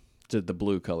 Just the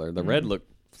blue color. The red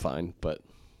looked fine, but...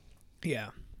 Yeah.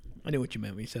 I knew what you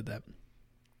meant when you said that.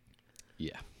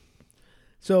 Yeah.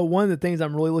 So one of the things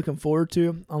I'm really looking forward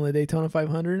to on the Daytona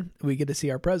 500, we get to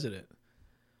see our president.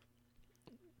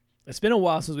 It's been a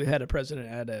while since we had a president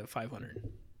at a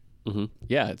 500. Mm-hmm.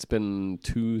 Yeah, it's been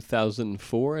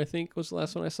 2004, I think, was the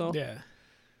last one I saw. Yeah.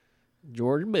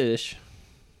 George Bush.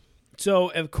 So,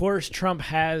 of course, Trump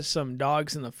has some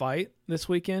dogs in the fight this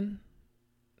weekend.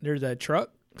 There's a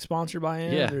truck sponsored by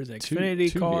him. Yeah, There's an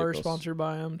Xfinity two car vehicles sponsored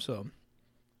by him. So,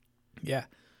 yeah.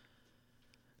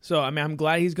 So, I mean, I'm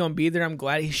glad he's going to be there. I'm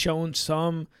glad he's shown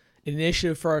some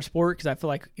initiative for our sport because I feel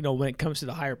like, when it comes to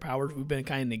the higher powers, we've been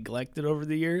kind of neglected over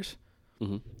the years.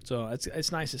 Mm-hmm. So,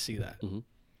 it's nice to see that. Mm-hmm.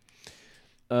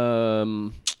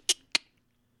 I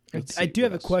do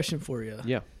have a question for you.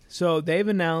 Yeah. So they've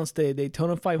announced the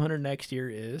Daytona 500 next year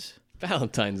is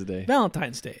Valentine's Day.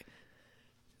 Valentine's Day.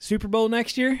 Super Bowl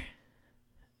next year,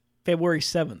 February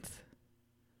 7th.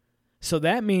 So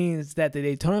that means that the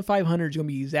Daytona 500 is going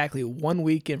to be exactly 1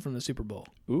 weekend from the Super Bowl.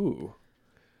 Ooh.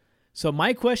 So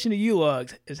my question to you,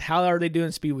 Lugs, is how are they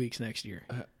doing Speed Weeks next year?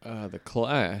 The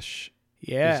Clash.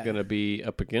 Yeah, is going to be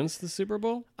up against the Super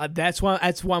Bowl. That's why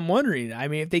I'm wondering. I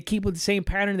mean, if they keep with the same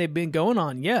pattern they've been going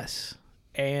on, yes,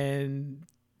 and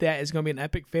that is going to be an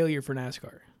epic failure for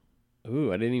NASCAR.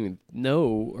 Ooh, I didn't even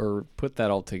know or put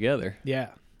that all together. Yeah,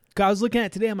 'cause I was looking at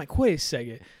it today. I'm like, wait a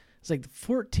second. It's like the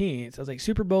 14th. I was like,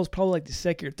 Super Bowl is probably like the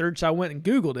second or third. So I went and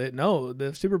Googled it. No,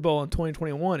 the Super Bowl in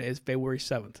 2021 is February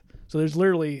 7th. So there's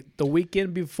literally the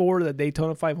weekend before the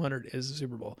Daytona 500 is the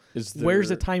Super Bowl. Where's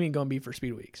the timing going to be for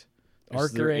Speed Weeks?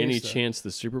 Is there any chance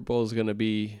the Super Bowl is going to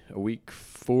be a week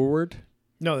forward?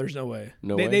 No, there's no way.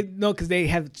 No way? No, because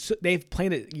they've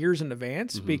planned it years in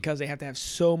advance because they have to have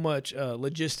so much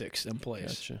logistics in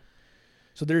place. Gotcha.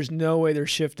 So there's no way they're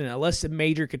shifting it unless a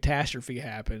major catastrophe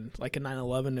happened, like a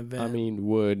 9/11 event. I mean,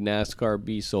 would NASCAR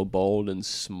be so bold and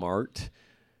smart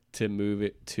to move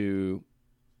it to...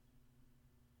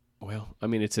 Well, I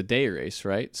mean, it's a day race,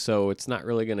 right? So it's not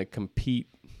really going to compete...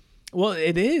 Well,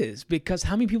 it is because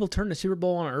how many people turn the Super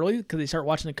Bowl on early because they start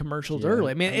watching the commercials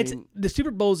early? I mean, the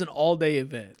Super Bowl is an all-day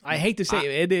event. I hate to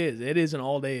say it is. It is an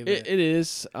all-day event. It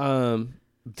is. I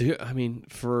mean,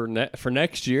 for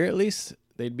next year at least,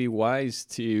 they'd be wise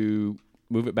to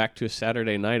move it back to a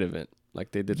Saturday night event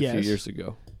like they did a few years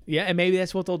ago. Yeah, and maybe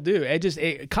that's what they'll do.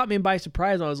 It caught me by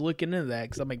surprise when I was looking into that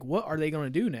because I'm like, what are they going to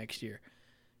do next year?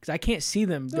 Because I can't see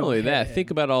them. Not only that,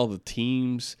 think about all the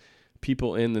teams,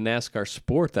 people in the NASCAR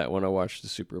sport that want to watch the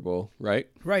Super Bowl, right?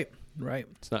 Right.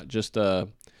 It's not just a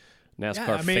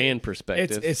NASCAR fan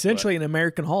perspective. It's essentially an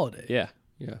American holiday. Yeah.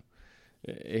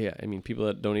 I mean, people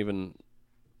that don't even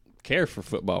care for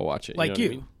football watch it. Like you. you.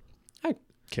 Know what I mean?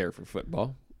 I care for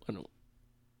football. I'm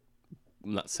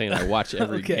not saying I watch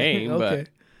every game, but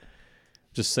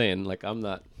just saying, like, I'm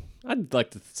not. I'd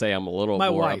like to say I'm a little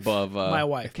more above. My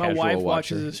wife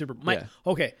watches the Super Bowl.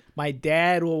 Okay, my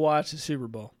dad will watch the Super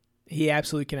Bowl. He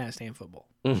absolutely cannot stand football.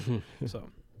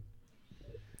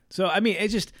 So I mean,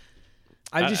 it's just.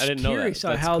 I'm just curious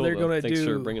on how they're going to do. Thanks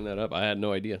for bringing that up. I had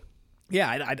no idea.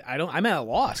 Yeah, I don't. I'm at a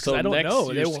loss because I don't know.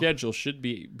 So next schedule should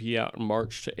be out in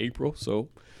March to April, so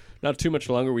not too much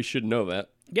longer. We should know that.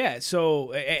 Yeah.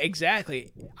 So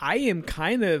exactly, I am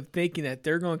kind of thinking that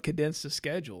they're going to condense the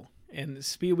schedule, and the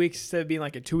Speed Week, instead of being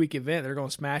like a 2-week event, they're going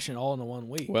to smash it all into 1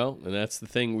 week. Well, and that's the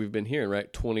thing we've been hearing,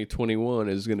 right? 2021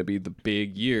 is going to be the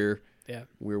big year,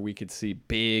 where we could see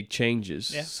big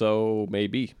changes. Yeah. So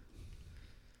maybe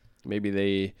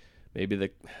the.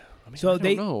 I don't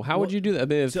know. How would you do that? I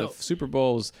mean, if the Super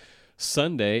Bowl's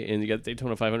Sunday and you got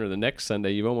Daytona 500 the next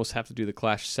Sunday, you almost have to do the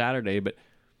Clash Saturday.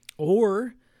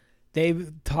 Or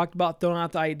they've talked about throwing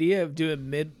out the idea of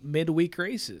doing midweek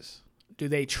races. Do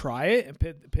they try it and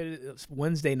pit it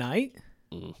Wednesday night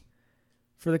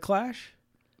for the Clash?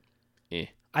 I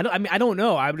don't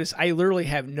know. I literally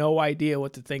have no idea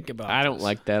what to think about. I don't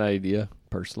like that idea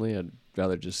personally. I'd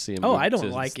rather just see them. I don't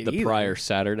like it the either. Prior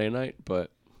Saturday night,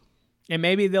 but. And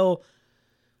maybe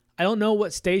I don't know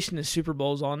what station the Super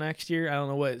Bowl's on next year. I don't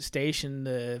know what station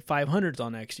the 500's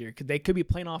on next year. They could be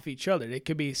playing off each other. They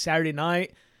could be Saturday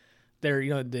night. They're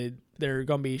going to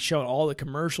be showing all the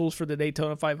commercials for the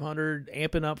Daytona 500,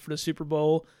 amping up for the Super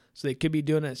Bowl. So they could be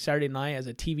doing it Saturday night as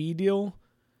a TV deal.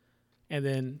 And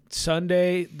then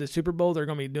Sunday, the Super Bowl, they're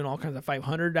going to be doing all kinds of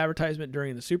 500 advertisement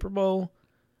during the Super Bowl.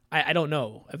 I don't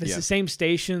know. If it's the same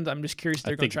stations, I'm just curious if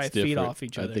they're going to try to feed off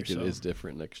each other. I think it is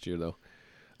different next year, though.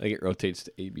 I think it rotates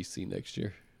to ABC next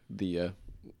year. The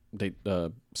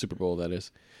Super Bowl, that is.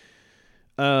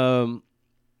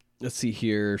 Let's see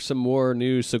here. Some more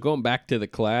news. So going back to the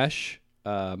Clash,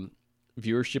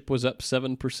 viewership was up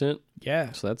 7%.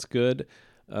 Yeah. So that's good.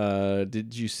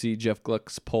 Did you see Jeff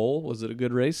Gluck's poll? Was it a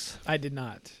good race? I did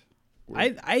not.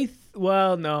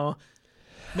 Well, no.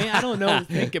 Man, I don't know what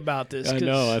to think about this. I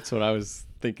know. That's what I was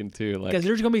thinking, too. Because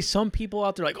there's going to be some people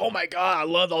out there like, oh, my God, I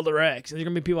loved all the wrecks. And there's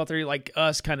going to be people out there like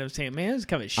us kind of saying, man, this is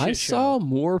kind of a shit show. I saw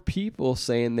more people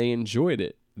saying they enjoyed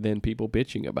it than people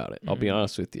bitching about it. I'll be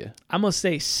honest with you. I'm going to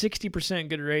say 60%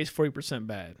 good race, 40%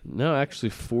 bad. No,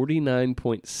 actually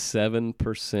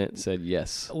 49.7% said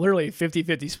yes. Literally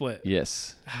 50-50 split.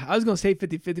 Yes. I was going to say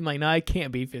 50-50. I'm like, no, I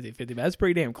can't be 50-50. But that's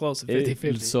pretty damn close to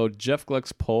 50-50. So Jeff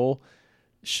Gluck's poll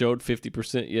showed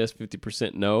 50% yes,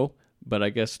 50% no. But I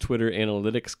guess Twitter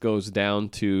analytics goes down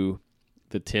to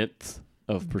the 10th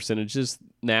of percentages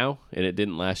now, and it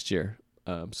didn't last year.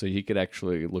 So you could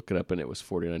actually look it up, and it was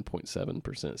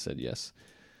 49.7% said yes.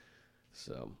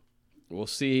 So we'll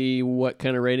see what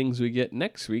kind of ratings we get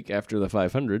next week after the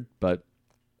 500. But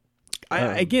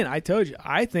I told you,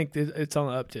 I think that it's on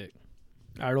the uptick.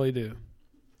 I really do.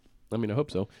 I mean, I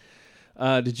hope so.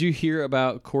 Did you hear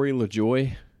about Corey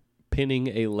LaJoie pinning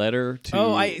a letter to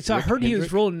I heard Hendrick? He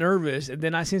was real nervous, and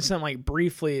then I seen something like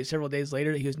briefly several days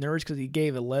later that he was nervous because he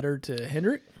gave a letter to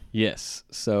Hendrick. Yes.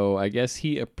 So I guess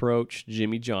he approached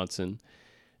Jimmy Johnson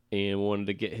and wanted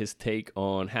to get his take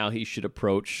on how he should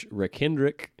approach Rick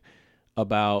Hendrick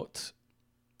about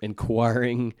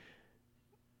inquiring,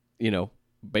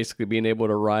 basically being able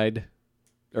to ride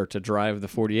or to drive the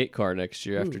 48 car next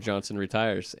year after Johnson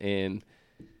retires. And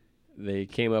they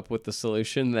came up with the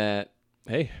solution that,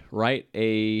 hey, write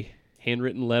a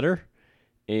handwritten letter.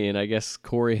 And I guess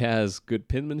Corey has good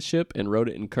penmanship and wrote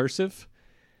it in cursive.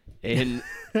 And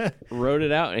wrote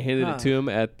it out and handed it to him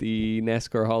at the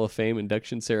NASCAR Hall of Fame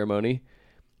induction ceremony.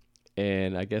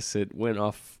 And I guess it went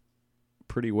off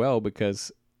pretty well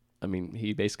because,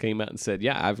 he basically came out and said,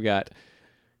 yeah, I've got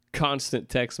constant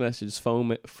text messages,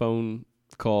 phone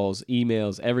calls,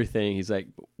 emails, everything. He's like,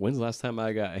 when's the last time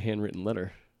I got a handwritten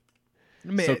letter?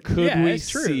 Man, so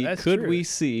could we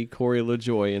see Corey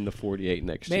LaJoie in the 48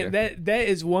 next year? That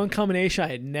is one combination I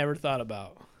had never thought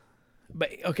about. But,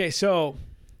 okay, so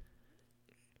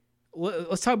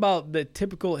let's talk about the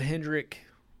typical Hendrick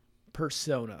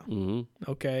persona.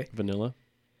 Mm-hmm. Okay. Vanilla.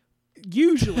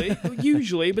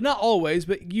 Usually, but not always,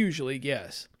 but usually,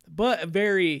 yes. But a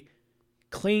very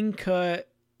clean-cut,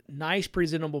 nice,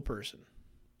 presentable person.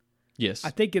 Yes.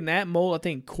 I think in that mold, I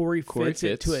think Corey fits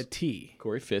it to a T.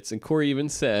 Corey fits. And Corey even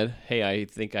said, hey, I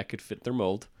think I could fit their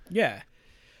mold. Yeah.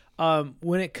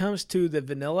 When it comes to the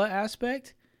vanilla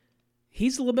aspect,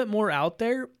 he's a little bit more out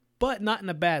there, but not in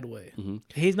a bad way. Mm-hmm.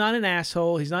 He's not an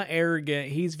asshole. He's not arrogant.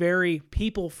 He's very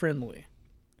people-friendly.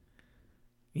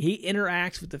 He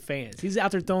interacts with the fans. He's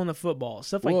out there throwing the football,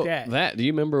 stuff like that. Do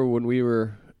you remember when we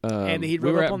were and he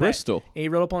we were at Bristol? And he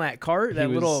rode up on that cart, that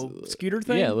little scooter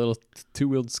thing? Yeah, a little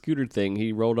two-wheeled scooter thing.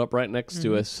 He rolled up right next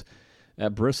to us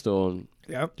at Bristol and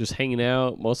just hanging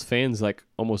out. Most fans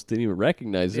almost didn't even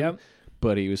recognize him.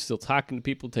 But he was still talking to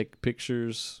people, taking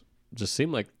pictures. Just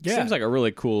seems like a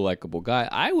really cool, likable guy.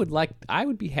 I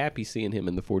would be happy seeing him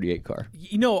in the 48 car.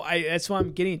 That's what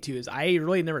I'm getting to. Is I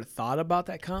really never thought about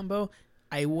that combo.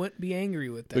 I wouldn't be angry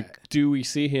with that. But do we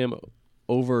see him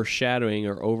overshadowing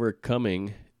or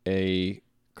overcoming a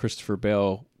Christopher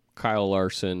Bell, Kyle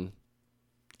Larson,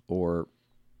 or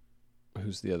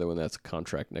who's the other one that's a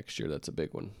contract next year? That's a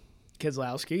big one.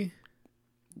 Keselowski,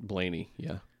 Blaney,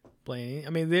 yeah. Blaney. I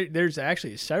mean, there's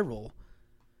actually several.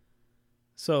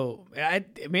 So I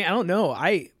don't know.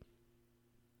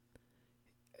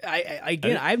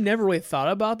 I've never really thought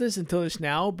about this until just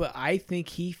now, but I think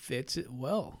he fits it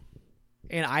well,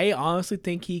 and I honestly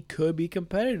think he could be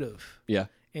competitive. Yeah,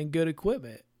 and good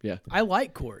equipment. Yeah, I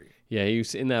like Corey. Yeah, he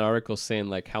was in that article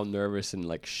saying how nervous and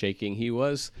shaking he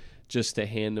was just to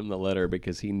hand him the letter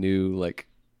because he knew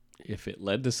if it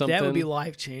led to something, that would be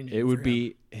life changing. It would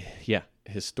be,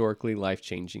 historically life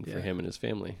changing for him and his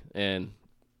family, and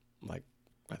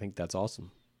I think that's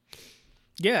awesome.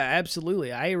 Yeah,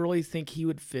 absolutely. I really think he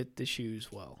would fit the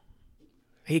shoes well.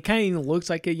 He kind of even looks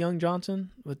like a young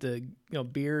Johnson with the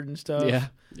beard and stuff. Yeah,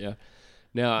 yeah.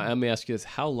 Now, let me ask you this.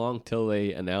 How long till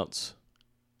they announce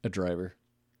a driver?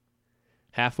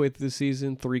 Halfway through the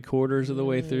season? 3/4 of the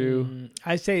way through?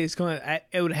 I say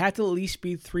it would have to at least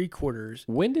be 3/4.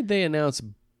 When did they announce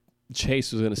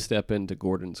Chase was going to step into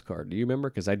Gordon's car? Do you remember?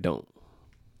 Because I don't.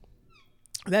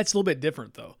 That's a little bit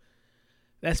different, though.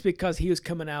 That's because he was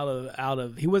coming out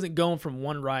of he wasn't going from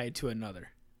one ride to another,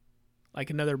 like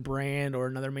another brand or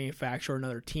another manufacturer, or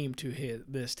another team to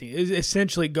this team. It was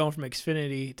essentially going from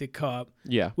Xfinity to Cup.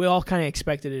 Yeah, we all kind of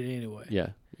expected it anyway.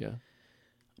 Yeah, yeah.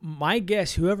 My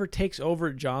guess, whoever takes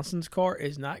over Johnson's car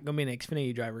is not going to be an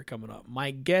Xfinity driver coming up. My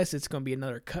guess, it's going to be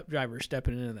another Cup driver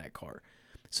stepping into that car.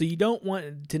 So you don't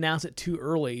want to announce it too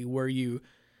early, where you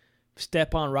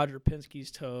step on Roger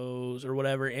Penske's toes or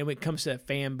whatever, and when it comes to a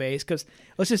fan base, because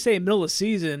let's just say in the middle of the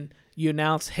season you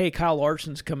announce, hey, Kyle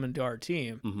Larson's coming to our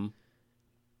team. Mm-hmm.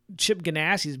 Chip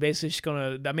Ganassi is basically just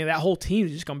going to, that whole team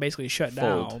is just going to basically shut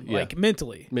down,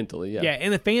 mentally. Mentally, yeah. Yeah,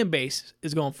 and the fan base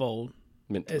is going to fold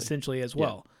mentally, essentially as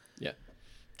well. Yeah.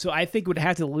 So I think it would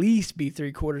have to at least be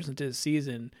 3/4 into the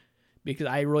season, because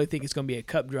I really think it's going to be a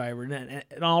Cup driver, and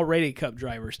an already Cup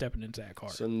driver stepping into that car.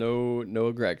 So no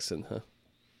Noah Gragson, huh?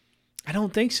 I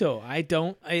don't think so.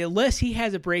 Unless he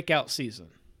has a breakout season.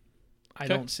 I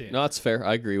don't see it. No, that's fair.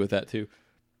 I agree with that too.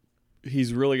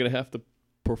 He's really going to have to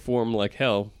perform like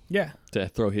hell. Yeah. To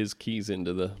throw his keys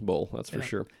into the bowl. That's for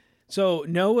sure. So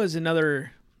Noah's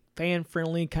another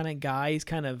fan-friendly kind of guy. He's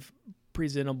kind of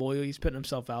presentable. He's putting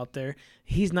himself out there.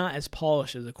 He's not as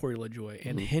polished as a Corey LaJoie,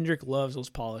 and Hendrick loves those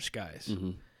polished guys.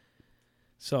 Mm-hmm.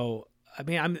 So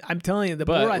I'm telling you, the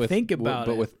more I think about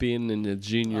it, but with being in the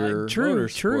junior true,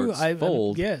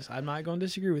 fold, yes, I'm not going to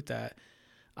disagree with that.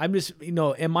 I'm just,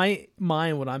 in my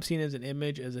mind, what I'm seeing as an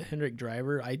image as a Hendrick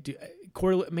driver,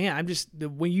 Corey, man,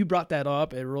 when you brought that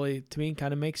up, it really, to me,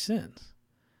 kind of makes sense.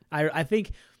 I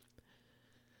think,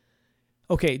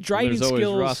 okay, driving skills. There's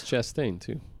always skills. Ross Chastain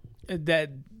too.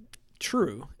 That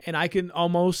true, and I can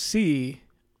almost see.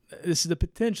 This is the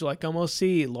potential. I can almost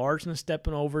see Larson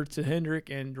stepping over to Hendrick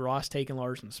and Ross taking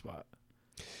Larson's spot.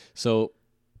 So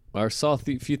I saw a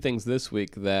few things this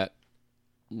week that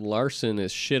Larson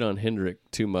is shit on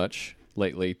Hendrick too much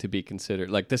lately to be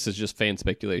considered. This is just fan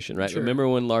speculation, right? Sure. Remember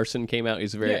when Larson came out?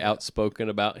 He's very outspoken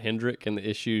about Hendrick and the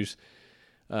issues.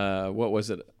 What was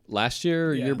it, last year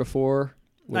or year before?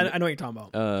 I know what you're talking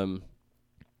about.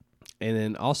 And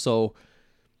then also,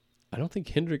 I don't think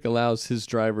Hendrick allows his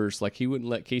drivers, he wouldn't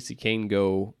let Casey Kane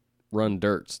go run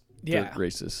dirt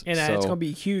races. And it's going to be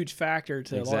a huge factor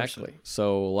to exactly. Larson.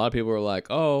 So a lot of people are like,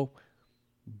 oh,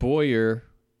 Boyer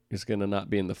is going to not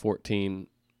be in the 14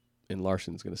 and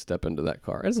Larson's going to step into that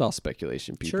car. It's all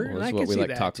speculation, people. Sure, That's what we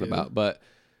like talking about. But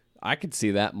I could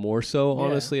see that more so,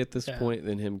 honestly, at this point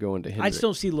than him going to Hendrick. I just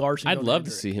don't see Larson I'd going love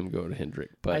to see him go to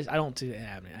Hendrick. But I don't see it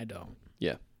happening. I don't.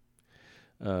 Yeah.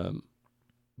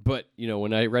 But,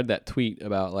 when I read that tweet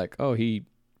about, he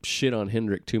shit on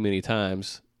Hendrick too many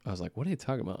times, I was like, what are you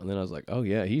talking about? And then I was like, oh,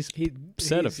 yeah, he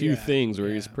said a few things where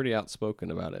he's pretty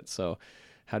outspoken about it. So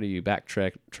how do you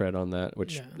tread on that,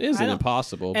 which isn't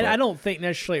impossible. And I don't think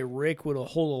necessarily Rick would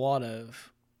hold a lot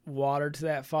of water to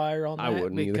that fire on that. I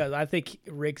wouldn't because either. I think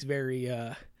Rick's very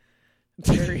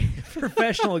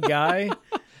professional guy.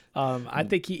 I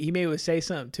think he may would say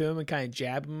something to him and kind of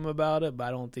jab him about it, but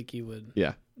I don't think he would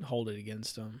hold it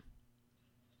against him.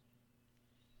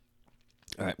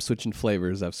 All right, switching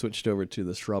flavors. I've switched over to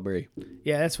the strawberry.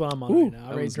 Yeah, that's what I'm on right now.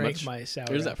 I already drank my sour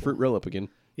There's apple. that fruit roll-up again.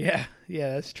 Yeah,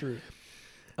 that's true.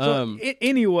 So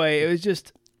anyway, it was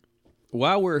just...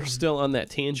 While we're still on that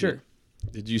tangent,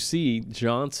 did you see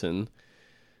Johnson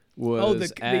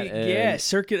was at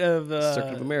Circuit of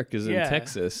Americas in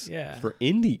Texas for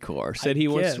IndyCar. Said he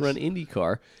wants to run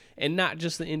IndyCar, and not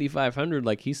just the Indy 500.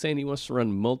 Like, he's saying he wants to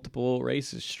run multiple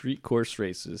races, street course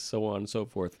races, so on and so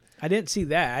forth. I didn't see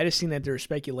that. I just seen that there was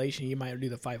speculation he might do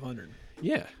the 500.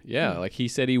 Yeah. Like, he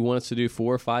said he wants to do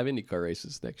 4 or 5 IndyCar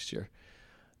races next year.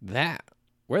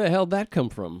 Where the hell did that come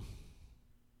from?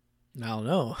 I don't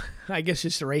know. I guess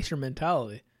just a racer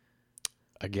mentality.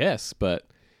 I guess, but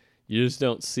you just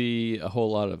don't see a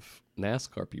whole lot of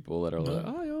NASCAR people that are like,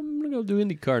 oh, I'm going to go do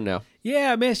IndyCar now.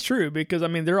 Yeah, I mean, it's true because, I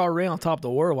mean, they're already on top of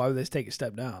the world. Why would they take a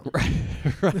step down?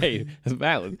 Right. It's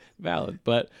valid.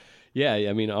 But, yeah,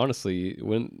 I mean, honestly,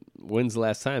 when's the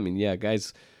last time? I mean, yeah,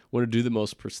 guys want to do the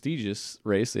most prestigious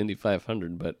race, Indy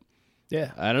 500, but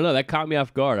I don't know. That caught me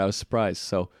off guard. I was surprised.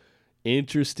 So,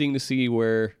 interesting to see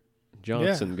where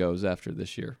Johnson goes after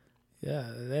this year.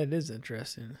 Yeah, that is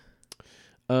interesting.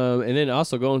 And then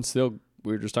also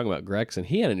we were just talking about Gregson.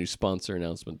 He had a new sponsor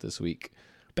announcement this week.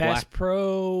 Bass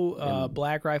Pro,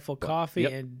 Black Rifle Coffee,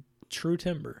 and True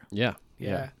Timber. Yeah.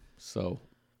 So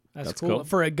that's cool.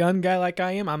 For a gun guy like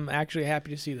I am, I'm actually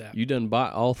happy to see that. You done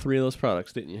bought all 3 of those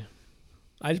products, didn't you?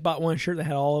 I just bought one shirt that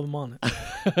had all of them on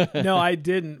it. No, I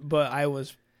didn't, but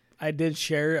I did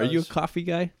share. Are you a coffee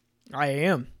guy? I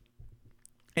am.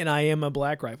 And I am a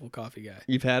Black Rifle Coffee guy.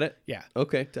 You've had it? Yeah.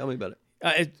 Okay, tell me about it.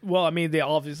 Well, I mean, they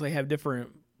obviously have different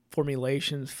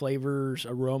formulations, flavors,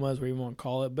 aromas, whatever you want to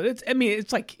call it. But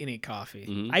it's like any coffee.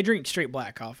 Mm-hmm. I drink straight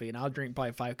black coffee, and I'll drink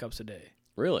probably 5 cups a day.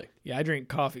 Really? Yeah, I drink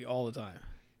coffee all the time.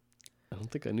 I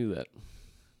don't think I knew that.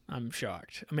 I'm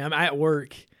shocked. I mean, I'm at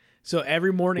work, so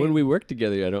every morning when we worked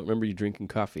together, I don't remember you drinking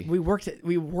coffee. We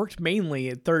worked mainly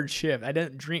at third shift. I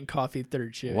didn't drink coffee at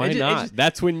third shift. Why not?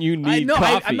 That's when you need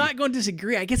coffee. I'm not going to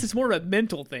disagree. I guess it's more of a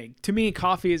mental thing. To me,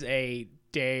 coffee is a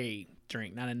day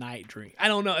drink, not a night drink. I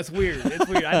don't know. It's weird.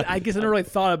 I guess I never really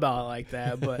thought about it like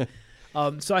that. But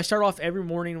so I start off every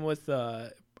morning with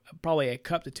probably a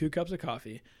cup to 2 cups of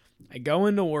coffee. I go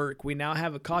into work. We now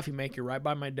have a coffee maker right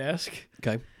by my desk.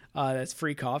 Okay. That's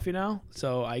free coffee now.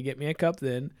 So I get me a cup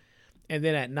then. And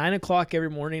then at 9 o'clock every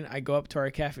morning, I go up to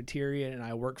our cafeteria and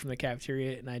I work from the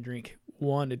cafeteria and I drink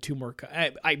 1 to 2 more cups,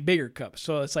 bigger cups.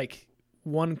 So it's like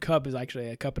 1 cup is actually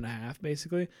a cup and a half,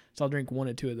 basically. So I'll drink 1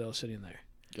 to 2 of those sitting there.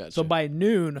 Gotcha. So by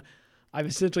noon, I've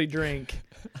essentially drank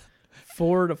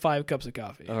 4 to 5 cups of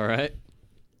coffee. All right.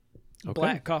 Okay.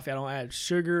 Black coffee. I don't add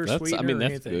sugar, sweetener, or anything.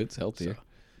 That's good. It's healthier. So,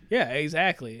 yeah,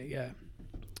 exactly. Yeah.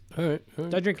 All right.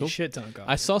 I drink a shit ton of coffee.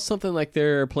 I saw something like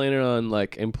they're planning on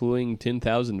like employing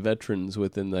 10,000 veterans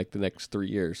within like the next 3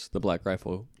 years. The Black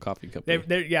Rifle Coffee Company.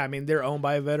 They're owned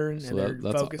by a veteran, so and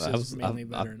their focus is mainly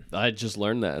veteran. I just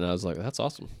learned that, and I was like, that's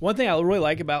awesome. One thing I really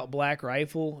like about Black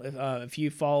Rifle, if you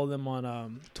follow them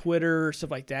on Twitter,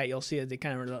 stuff like that, you'll see that they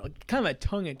kind of a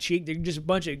tongue in cheek. They're just a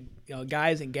bunch of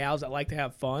guys and gals that like to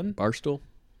have fun. Barstool.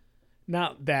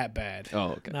 Not that bad.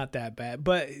 Oh, okay. Not that bad,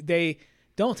 but they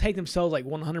don't take themselves like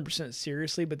 100%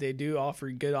 seriously, but they do offer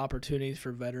good opportunities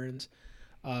for veterans.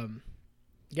 And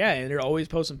they're always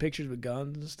posting pictures with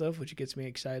guns and stuff, which gets me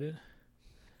excited.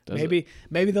 Maybe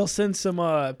they'll send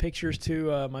some pictures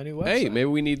to my new website. Hey, maybe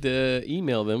we need to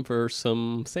email them for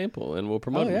some sample, and we'll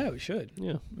promote them. Yeah, we should.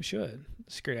 Yeah, we should.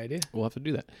 That's a great idea. We'll have to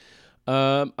do that.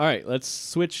 All right, let's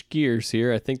switch gears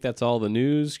here. I think that's all the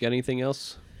news. Got anything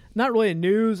else? Not really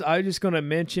news. I was just going to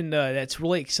mention that's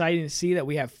really exciting to see that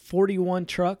we have 41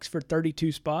 trucks for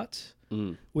 32 spots.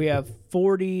 We have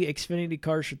 40 Xfinity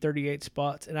cars for 38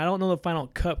 spots. And I don't know the final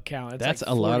cup count. That's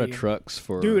like a lot of trucks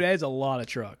for... Dude, that is a lot of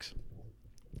trucks.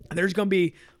 There's going to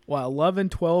be, 11,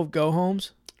 12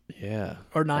 go-homes? Yeah.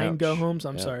 Or 9 go-homes,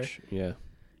 I'm sorry. Yeah.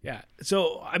 Yeah.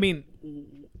 So, I mean...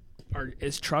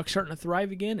 Is truck starting to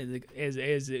thrive again? Is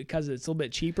it because it's a little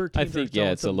bit cheaper? I think,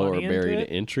 it's a lower barrier to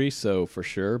entry, so for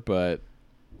sure. But,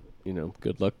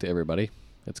 good luck to everybody.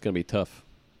 It's going to be tough.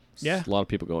 Yeah. A lot of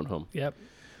people going home. Yep.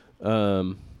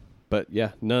 But,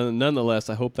 yeah, nonetheless,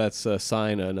 I hope that's a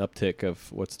sign, an uptick of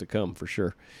what's to come for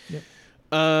sure. Yep.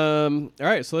 All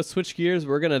right, so let's switch gears.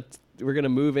 We're gonna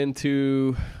move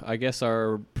into, I guess,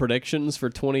 our predictions for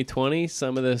 2020.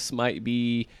 Some of this might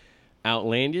be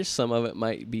outlandish. Some of it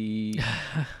might be.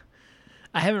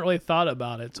 I haven't really thought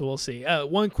about it, so we'll see.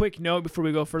 One quick note before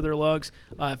we go further, Lugs.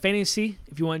 Fantasy,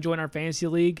 if you want to join our fantasy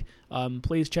league,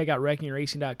 please check out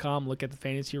wreckingracing.com. Look at the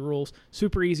fantasy rules.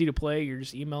 Super easy to play. You're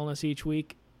just emailing us each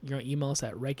week. You're going to email us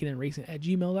at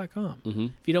wreckingracing@gmail.com. Mm-hmm.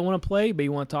 If you don't want to play, but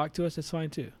you want to talk to us, that's fine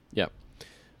too. Yep.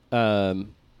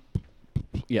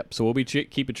 Yep. So we'll be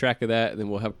keeping track of that, and then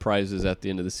we'll have prizes at the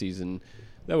end of the season.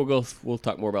 Then we'll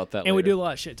talk more about that later. And we do a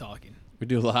lot of shit talking. We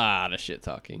do a lot of shit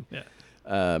talking.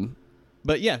 Yeah.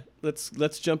 But yeah,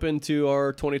 let's jump into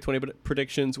our 2020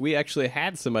 predictions. We actually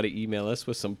had somebody email us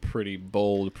with some pretty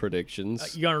bold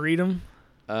predictions. You gonna read them?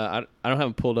 I don't have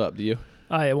them pulled up. Do you?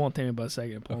 It won't take me about a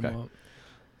second to pull them up.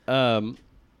 I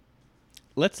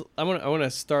want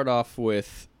to start off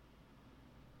with,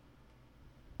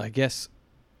 I guess,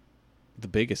 the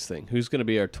biggest thing. Who's going to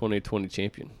be our 2020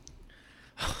 champion?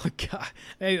 Oh God!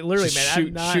 Hey, literally, Just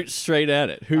man, shoot straight at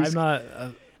it. I'm not.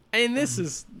 And this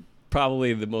is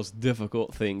probably the most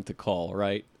difficult thing to call,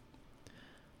 right?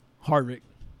 Harvick.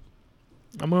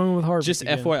 I'm going with Harvick. Just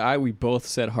again. FYI, we both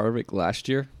said Harvick last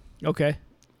year. Okay.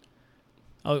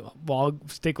 Oh, well, I'll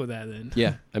stick with that then.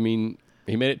 Yeah, I mean,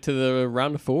 he made it to the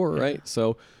round of 4, right?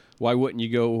 So why wouldn't you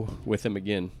go with him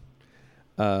again?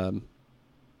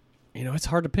 It's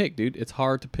hard to pick, dude. It's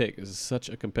hard to pick. This is such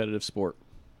a competitive sport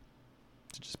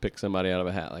to just pick somebody out of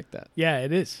a hat like that. Yeah,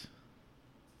 it is.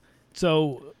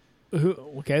 So,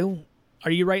 okay,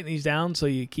 are you writing these down so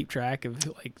you keep track of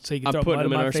so you can I'm throw putting mud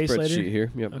them in in my our face spreadsheet later?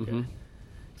 here. Yep. Okay. Mm-hmm.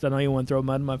 Because I know you want to throw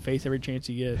mud in my face every chance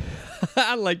you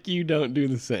get. Like you don't do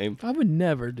the same. I would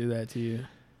never do that to you.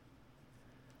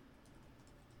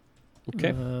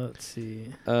 Okay. Let's see.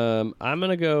 I'm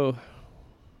gonna go.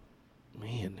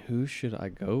 Man, who should I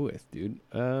go with, dude?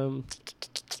 I'm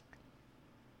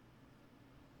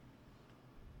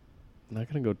not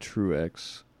gonna go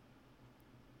Truex.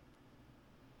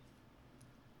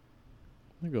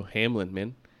 I'm gonna go Hamlin,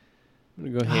 man. I'm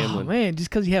gonna go Hamlin. Oh man, just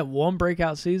because you had one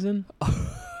breakout season.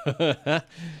 I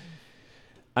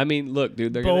mean, look,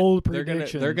 dude. Bold they're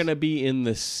predictions. gonna be in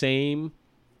the same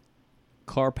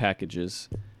car packages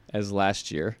as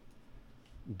last year.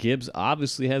 Gibbs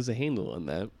obviously has a handle on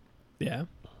that. Yeah.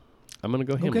 I'm gonna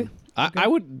go Hamlin. Okay. I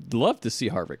would love to see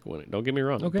Harvick win it. Don't get me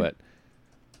wrong, Okay. but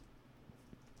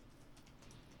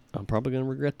I'm probably gonna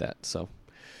regret that. So,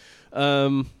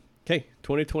 okay,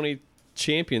 2020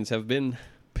 champions have been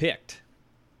picked.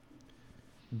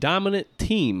 Dominant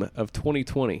team of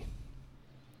 2020.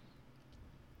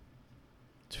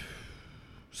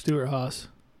 Stuart Haas.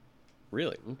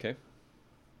 Really? Okay.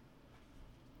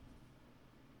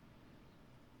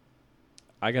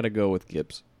 I gotta go with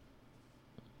Gibbs.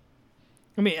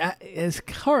 I mean, it's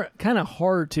kind of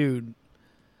hard to.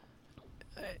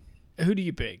 Who do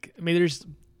you pick? I mean, there's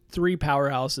 4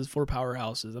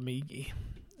 powerhouses. I mean,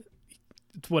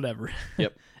 it's whatever.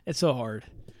 Yep. It's so hard.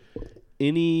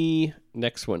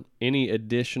 Next one. Any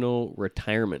additional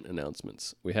retirement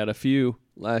announcements? We had a few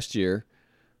last year.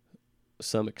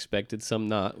 Some expected, some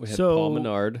not. We had Paul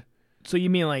Menard. So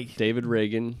you mean like David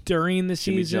Reagan during the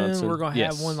Jimmy season? Johnson. We're gonna have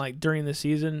Yes. one like during the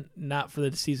season, not for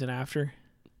the season after.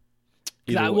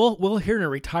 Either way. We'll hear a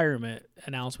retirement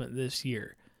announcement this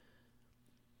year,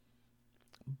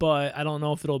 but I don't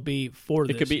know if it'll be for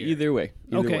this It could be year. either way.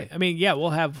 Either Okay, way. I mean, yeah,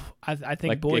 we'll have. I think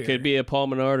Like Boyer. it could be a Paul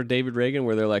Menard or David Reagan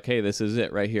where they're like, "Hey, this is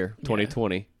it right here,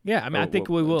 2020," Yeah, I mean, I think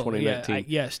we will. 2019. Yeah,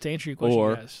 yes, to answer your question,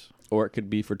 Or- yes. or it could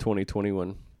be for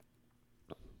 2021.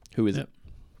 Who is Yep. it?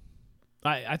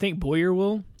 I think Boyer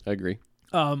will. I agree.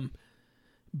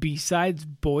 Besides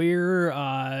Boyer,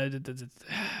 I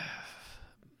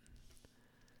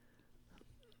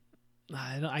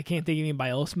can't think of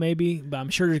anybody else. Maybe, but I'm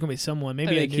sure there's gonna be someone.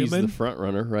 Maybe I a think he's Newman. the front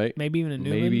runner, right? Maybe even a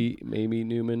Newman. Maybe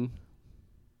Newman.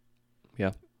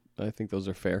 Yeah, I think those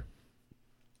are fair.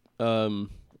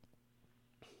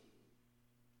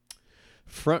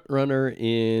 Front runner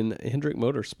in Hendrick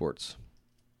Motorsports,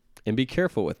 and be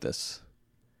careful with this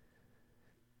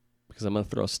because I'm gonna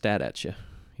throw a stat at you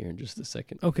here in just a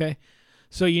second. Okay.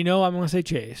 So I'm gonna say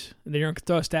Chase. And then you're gonna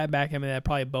throw a stat back at me that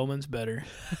probably Bowman's better.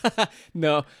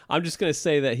 No, I'm just gonna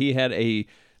say that he had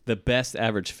the best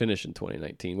average finish in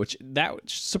 2019, which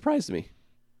surprised me.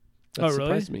 That Oh, really?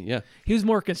 surprised me. Yeah. He was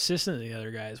more consistent than the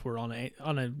other guys were on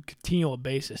a continual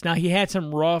basis. Now he had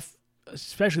some rough,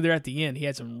 especially there at the end. He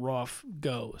had some rough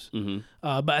goes. Mm-hmm.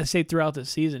 But I'd say throughout the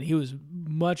season he was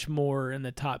much more in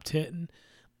the top 10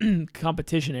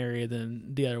 competition area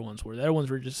than the other ones were. The other ones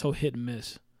were just so hit and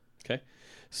miss. Okay.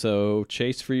 So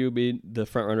Chase for you would be the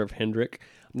front runner of Hendrick.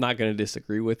 I'm not going to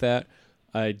disagree with that.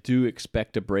 I do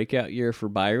expect a breakout year for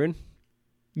Byron.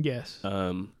 Yes.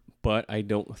 But I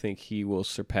don't think he will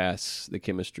surpass the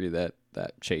chemistry that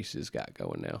Chase has got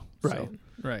going now. Right. So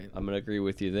right. I'm going to agree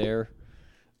with you there.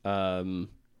 Let's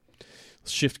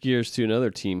shift gears to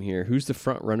another team here. Who's the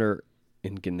front runner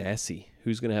in Ganassi?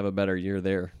 Who's going to have a better year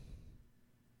there?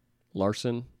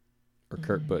 Larson or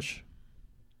Kurt Busch?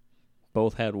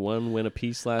 Both had 1 win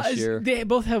apiece last year. They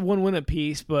both have 1 win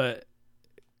apiece, but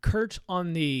Kurt's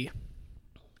on the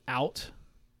out.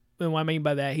 And what I mean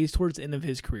by that, he's towards the end of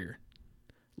his career.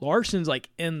 Larson's like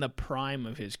in the prime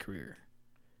of his career.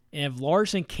 And if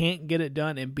Larson can't get it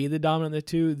done and be the dominant of the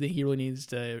two, then he really needs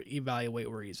to evaluate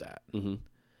where he's at. Mm-hmm.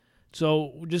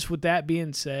 So just with that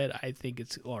being said, I think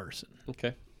it's Larson.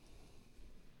 Okay.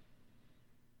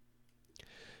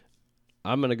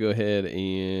 I'm going to go ahead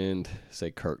and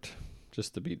say Kurt,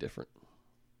 just to be different.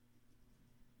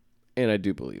 And I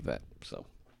do believe that. So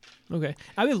okay.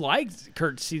 I would like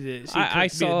Kurt to see Kurt I be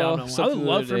saw the dominant one. I would something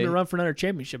love the for other him to day. run for another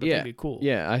championship. It'd be cool.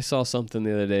 Yeah, I saw something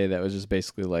the other day that was just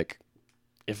basically like,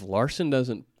 if Larson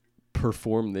doesn't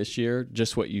perform this year,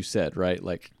 just what you said, right?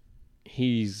 Like,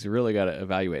 he's really got to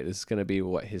evaluate. This is going to be,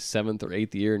 his 7th or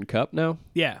 8th year in Cup now?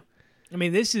 Yeah. I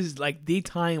mean, this is like the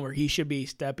time where he should be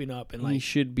stepping up and He like,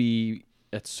 should be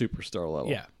at superstar level.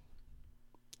 yeah.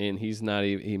 And he's not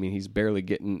even, he's barely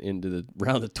getting into the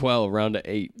round of 12, round of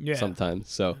 8 sometimes.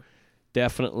 So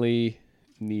definitely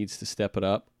needs to step it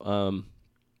up.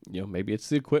 Maybe it's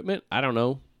the equipment. I don't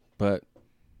know. But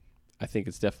I think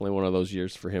it's definitely one of those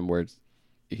years for him where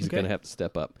he's going to have to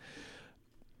step up.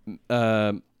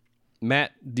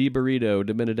 Matt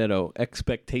DiBenedetto,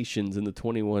 expectations in the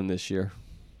 21 this year.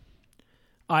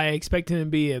 I expect him to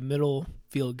be a middle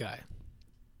field guy.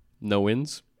 No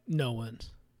wins? No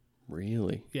wins.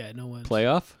 Really? Yeah, no wins.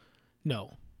 Playoff?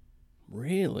 No.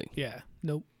 Really? Yeah.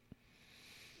 Nope.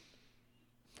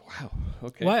 Wow.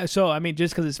 Okay. Why? So, I mean,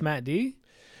 just because it's Matt D?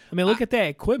 I mean, look at that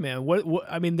equipment. What?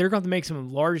 I mean, they're going to make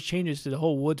some large changes to the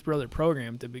whole Woods Brother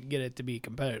program to get it to be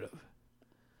competitive.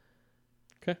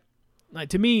 Okay. Like,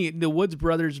 to me, the Woods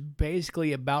Brothers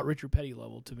basically about Richard Petty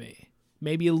level to me.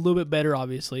 Maybe a little bit better,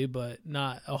 obviously, but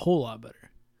not a whole lot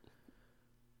better.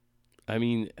 I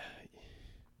mean,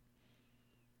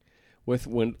 with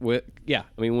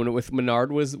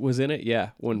Menard was in it, yeah.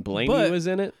 When Blaney was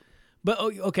in it, but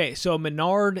okay, so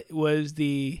Menard was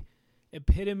the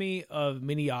epitome of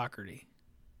mediocrity.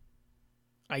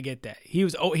 I get that. He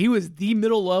was the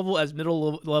middle level as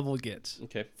middle level gets.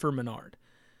 Okay. For Menard.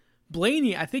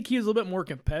 Blaney, I think he was a little bit more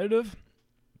competitive.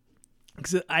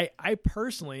 Because I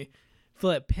personally feel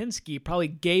that Penske probably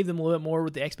gave them a little bit more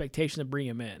with the expectation to bring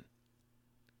him in.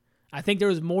 I think there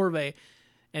was more of a,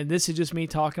 and this is just me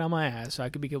talking on my ass, so I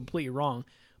could be completely wrong,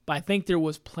 but I think there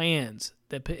was plans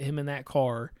that put him in that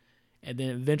car and then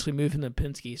eventually moved him to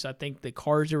Penske. So I think the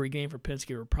cars they were getting for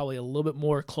Penske were probably a little bit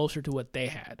more closer to what they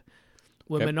had.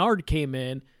 When Menard came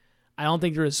in, I don't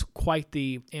think there was quite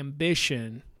the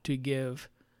ambition to give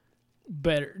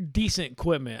decent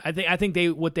equipment. I think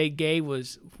what they gave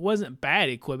wasn't bad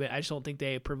equipment. I just don't think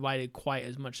they provided quite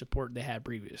as much support they had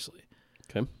previously.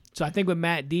 okay. So I think with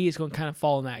Matt D, it's going to kind of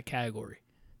fall in that category.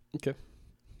 Okay.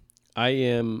 I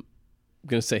am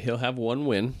going to say he'll have 1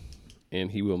 win,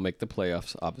 and he will make the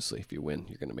playoffs. Obviously, if you win,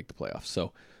 you're going to make the playoffs.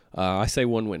 So I say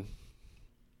 1 win.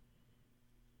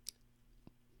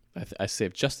 I say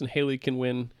if Justin Haley can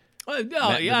win.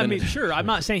 I mean, sure. I'm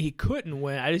not saying he couldn't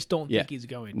win. I just don't think he's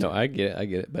going to. No, I get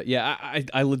it. But yeah,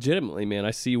 I legitimately, man,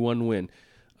 I see 1 win.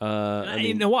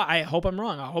 You know what? I hope I'm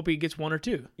wrong. I hope he gets 1 or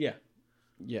 2. Yeah.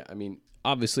 Yeah, I mean,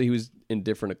 obviously he was in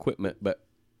different equipment, but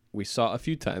we saw a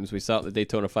few times. We saw at the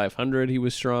Daytona 500 he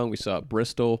was strong. We saw at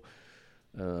Bristol.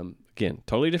 Again,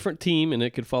 totally different team, and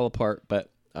it could fall apart, but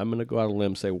I'm going to go out on a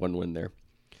limb, say 1 win there.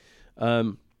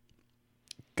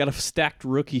 Got a stacked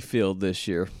rookie field this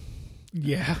year.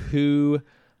 Yeah. Who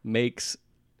makes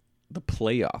the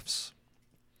playoffs?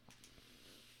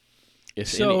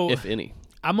 If any.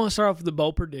 I'm going to start off with the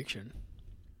bold prediction.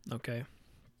 Okay.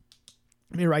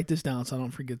 Let me write this down so I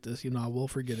don't forget this. I will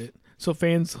forget it. So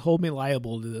fans, hold me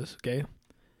liable to this, okay?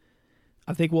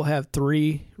 I think we'll have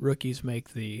 3 rookies make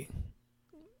I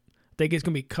think it's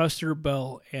going to be Custer,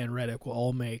 Bell, and Reddick will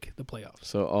all make the playoffs.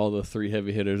 So all the 3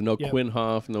 heavy hitters. No Quinn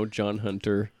Hoff, no John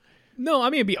Hunter. No, I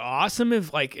mean, it'd be awesome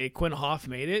if like a Quinn Hoff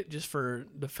made it just for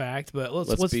the fact, but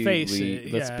let's face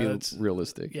it. Let's be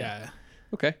realistic. Yeah.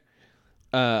 Okay.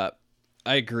 I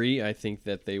agree. I think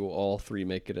that they will all 3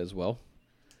 make it as well.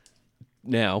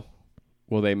 Now,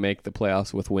 will they make the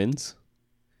playoffs with wins?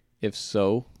 If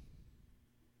so,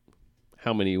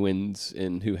 how many wins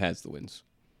and who has the wins?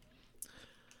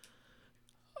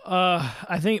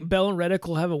 I think Bell and Reddick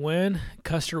will have a win.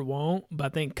 Custer won't, but I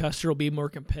think Custer will be more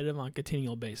competitive on a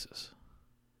continual basis.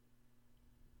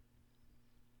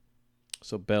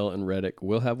 So Bell and Reddick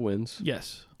will have wins.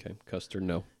 Yes. Okay. Custer,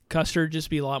 no. Custer just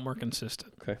be a lot more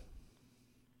consistent. Okay.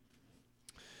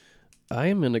 I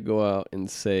am going to go out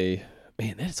and say,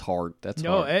 man, that's hard. That's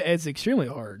hard. It's extremely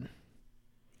hard.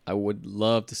 I would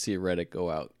love to see Reddick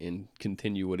go out and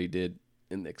continue what he did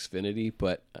in the Xfinity,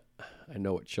 but I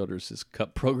know what Childress'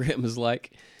 Cup program is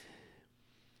like,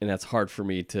 and that's hard for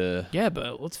me to... Yeah,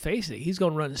 but let's face it. He's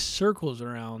going to run circles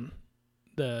around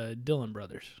the Dillon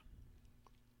brothers.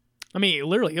 I mean,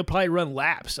 literally, he'll probably run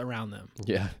laps around them.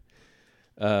 Yeah.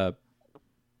 I'm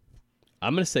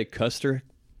going to say Custer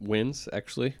wins,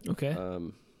 actually. Okay.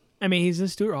 I mean, he's in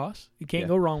Stewart-Haas. You can't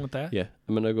go wrong with that. Yeah.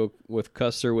 I'm going to go with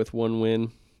Custer with one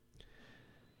win.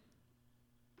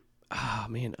 Oh,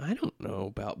 man, I don't know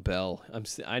about Bell.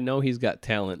 I know he's got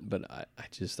talent, but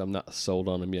I'm not sold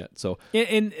on him yet. So,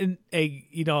 in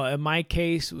my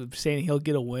case, with saying he'll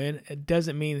get a win, it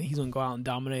doesn't mean that he's going to go out and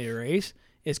dominate a race.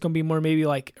 It's going to be more maybe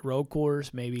like road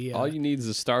course, maybe. All you need is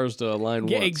the stars to align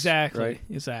once. Yeah, exactly. Right?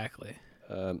 Exactly.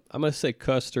 I'm going to say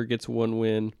Custer gets one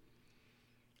win.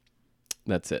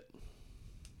 That's it.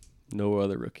 No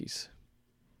other rookies.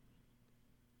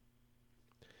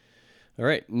 All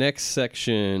right, next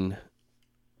section.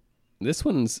 This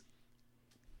one's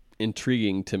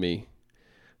intriguing to me.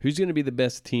 Who's going to be the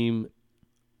best team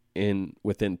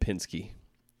within Penske?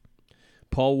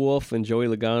 Paul Wolfe and Joey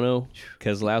Logano,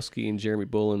 Keselowski and Jeremy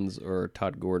Bullins, or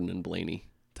Todd Gordon and Blaney?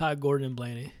 Todd Gordon and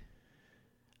Blaney.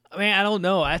 I mean, I don't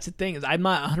know. That's the thing. Is I'm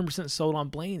not 100% sold on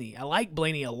Blaney. I like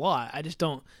Blaney a lot. I just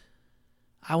don't.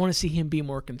 I want to see him be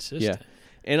more consistent. Yeah,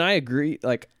 and I agree.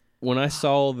 Like, when I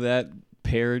saw that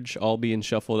pairage all being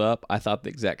shuffled up, I thought the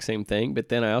exact same thing. But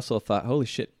then I also thought, holy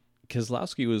shit,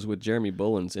 Keselowski was with Jeremy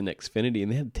Bullins in Xfinity,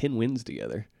 and they had 10 wins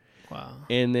together. Wow.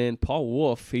 And then Paul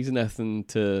Wolfe, he's nothing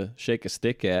to shake a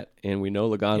stick at, and we know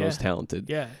Logano's talented.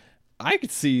 Yeah. I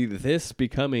could see this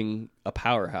becoming a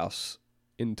powerhouse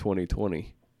in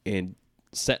 2020 and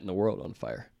setting the world on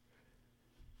fire.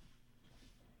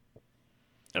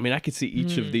 I mean, I could see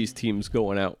each of these teams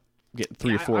going out, getting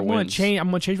 3 or 4 wins. I'm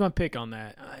gonna change my pick on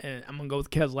that. And I'm gonna go with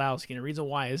Keselowski. And the reason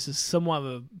why is this is somewhat of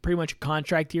a pretty much a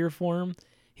contract year for him.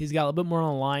 He's got a little bit more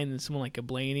on the line than someone like a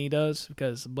Blaney does,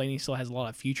 because Blaney still has a lot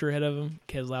of future ahead of him.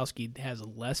 Keselowski has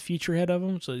less future ahead of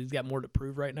him, so he's got more to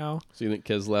prove right now. So you think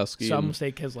Keselowski? So I'm gonna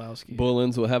say Keselowski.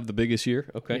 Bullins will have the biggest year.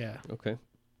 Okay. Yeah. Okay.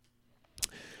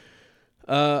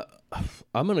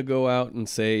 I'm gonna go out and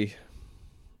say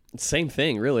same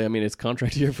thing. Really, I mean, it's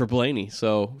contract year for Blaney,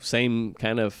 so same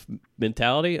kind of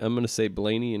mentality. I'm gonna say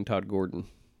Blaney and Todd Gordon.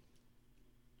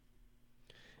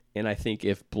 And I think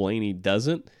if Blaney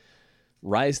doesn't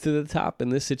rise to the top in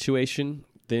this situation,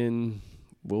 then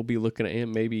we'll be looking at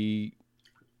him maybe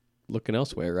looking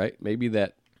elsewhere, right? Maybe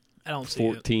that I don't see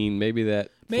 14, maybe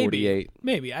that 48.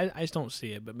 Maybe. I just don't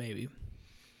see it, but maybe.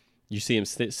 You see him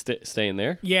staying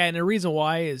there? Yeah, and the reason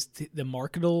why is the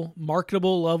marketable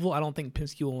level. I don't think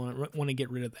Penske will want to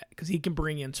get rid of that, because he can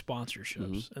bring in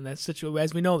sponsorships, and that's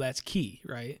as we know, that's key,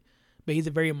 right? But he's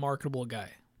a very marketable guy.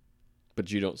 But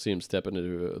you don't see him stepping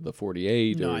into the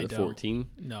 48 No, or I the don't. 14?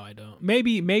 No, I don't.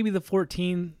 Maybe the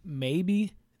 14,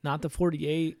 maybe not the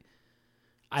 48.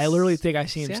 I literally think I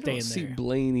see him staying I don't see there.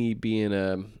 Blaney being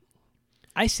a...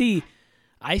 I see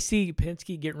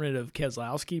Penske getting rid of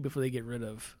Keselowski before they get rid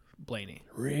of Blaney.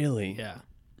 Really? Yeah.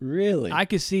 Really? I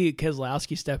could see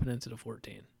Keselowski stepping into the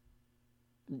 14.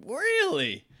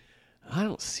 Really? I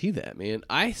don't see that, man.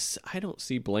 I don't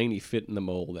see Blaney fitting the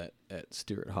mold at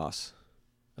Stewart-Haas.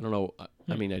 I don't know.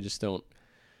 I mean, I just don't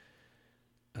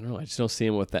see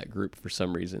him with that group for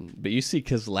some reason. But you see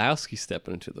Keselowski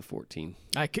stepping into the 14.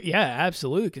 Yeah,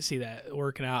 absolutely could see that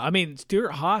working out. I mean,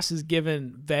 Stewart-Haas has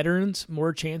given veterans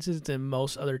more chances than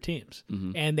most other teams,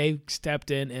 and they've stepped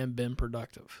in and been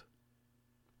productive.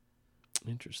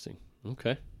 Interesting.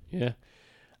 Okay. Yeah.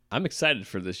 I'm excited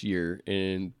for this year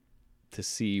and to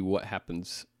see what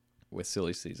happens with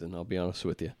silly season. I'll be honest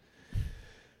with you.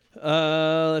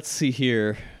 Let's see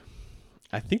here.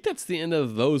 I think that's the end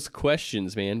of those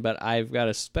questions, man, but I've got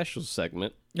a special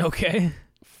segment Okay.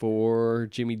 for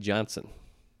Jimmy Johnson.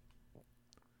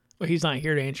 Well, he's not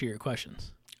here to answer your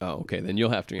questions. Oh, okay. Then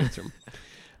you'll have to answer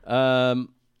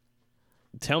them.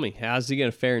 Tell me, how's he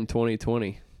going to fare in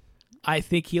 2020? I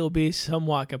think he'll be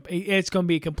somewhat. It's going to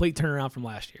be a complete turnaround from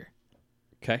last year.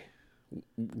 Okay.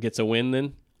 Gets a win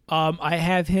then? I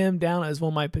have him down as one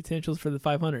of my potentials for the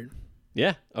 500.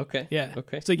 Yeah. Okay. Yeah.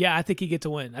 Okay. So, yeah, I think he gets a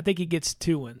win. I think he gets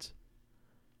 2 wins.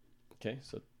 Okay.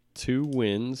 So 2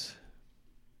 wins.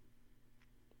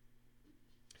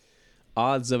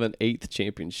 odds of an 8th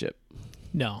championship.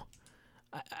 No.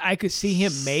 I could see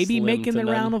him maybe Slim making to the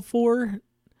none. round of 4.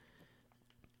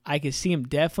 I could see him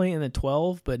definitely in the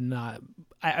 12, but not.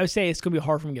 I would say it's going to be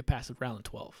hard for him to get past the round of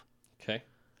 12.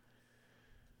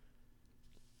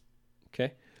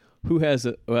 Okay. Who has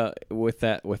with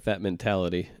that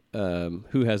mentality?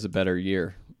 Who has a better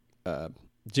year,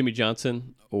 Jimmy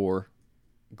Johnson or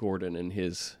Gordon in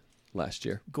his last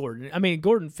year? Gordon. I mean,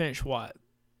 Gordon finished what?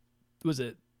 Was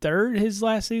it 3rd his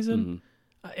last season?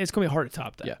 It's going to be hard to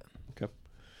top that. Yeah. Okay.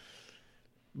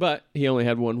 But he only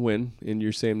had 1 win, and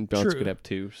you're saying Bounce True. could have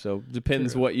 2. So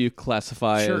depends True. what you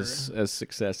classify Sure. as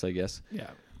success, I guess. Yeah.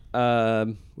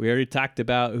 We already talked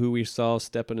about who we saw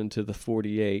stepping into the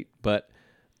 48, but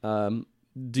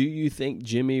do you think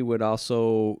Jimmy would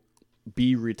also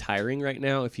be retiring right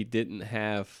now if he didn't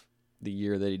have the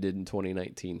year that he did in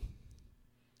 2019?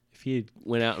 If he had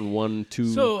went out and won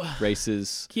 2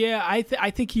 races. Yeah, I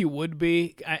think he would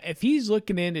be. If he's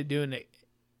looking into doing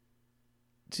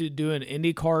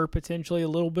IndyCar potentially a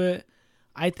little bit,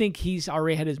 I think he's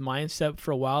already had his mindset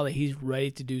for a while that he's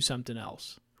ready to do something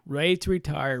else. Ready to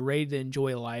retire, ready to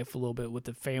enjoy life a little bit with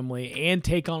the family and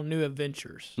take on new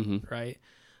adventures, right?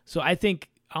 So I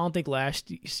don't think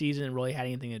last season really had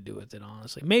anything to do with it,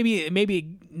 honestly. Maybe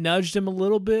it nudged him a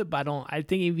little bit, but I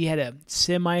think if he had a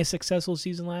semi-successful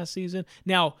season last season.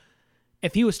 Now,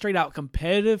 if he was straight out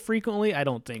competitive frequently, I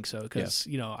don't think so because,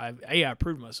 I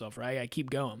proved myself, right? I keep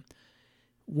going.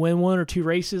 Win 1 or 2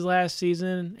 races last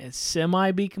season and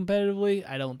semi-be competitively,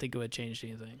 I don't think it would change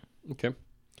anything. Okay.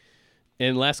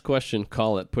 And last question,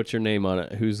 call it. Put your name on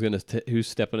it. Who's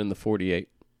stepping in the 48?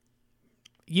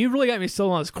 You really got me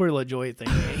sold on this Corey LaJoie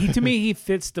thing. To me, he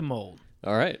fits the mold.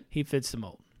 All right. He fits the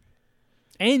mold.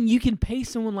 And you can pay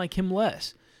someone like him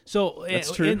less. So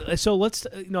That's true. So let's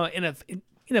in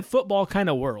a football kind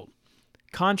of world,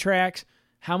 contracts,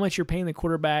 how much you're paying the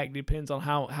quarterback depends on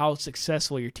how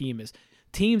successful your team is.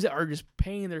 Teams that are just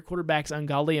paying their quarterbacks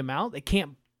ungodly amount, they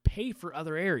can't pay for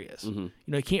other areas.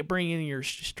 You can't bring in your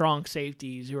strong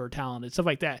safeties who are talented, stuff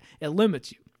like that. It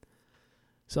limits you.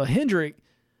 So Hendrick,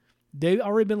 they've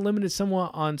already been limited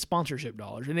somewhat on sponsorship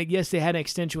dollars. And yes, they had an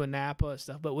extension with Napa and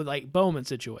stuff, but with like Bowman's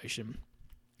situation.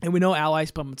 And we know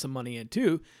Ally's pumping some money in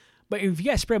too. But if you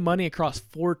guys spread money across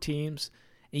 4 teams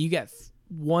and you got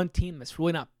one team that's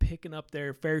really not picking up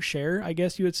their fair share, I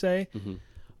guess you would say,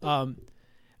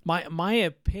 my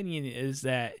opinion is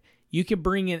that you can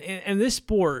bring in this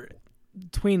sport,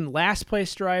 between last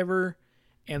place driver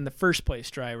and the first place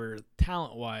driver,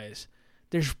 talent-wise,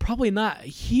 there's probably not a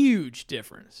huge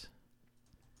difference.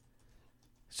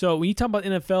 So when you talk about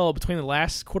NFL, between the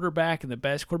last quarterback and the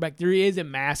best quarterback, there is a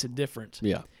massive difference.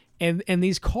 Yeah. And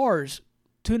these cars,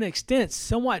 to an extent,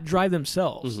 somewhat drive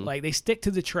themselves. Like they stick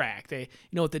to the track. They,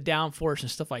 with the downforce and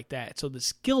stuff like that. So the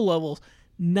skill level's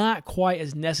not quite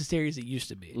as necessary as it used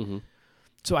to be.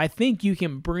 So I think you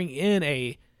can bring in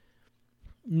a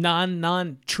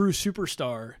non-true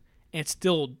superstar and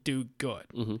still do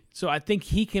good. So I think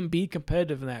he can be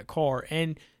competitive in that car.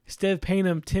 And instead of paying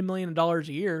him $10 million a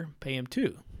year, pay him $2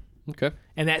 million. Okay.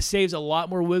 And that saves a lot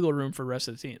more wiggle room for the rest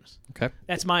of the teams. Okay.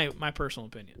 That's my personal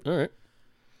opinion. All right.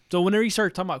 So whenever you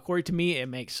start talking about Corey, to me, it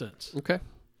makes sense. Okay.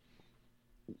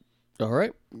 All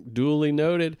right. Duly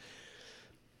noted.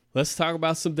 Let's talk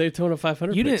about some Daytona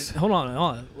 500 You picks. didn't. Hold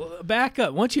on. Well, back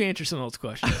up. Once you answer some of those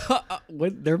questions.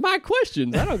 They're my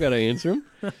questions. I don't got to answer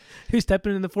them. Who's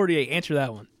stepping in the 48? Answer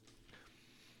that one.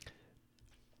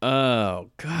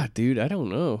 Oh, God, dude. I don't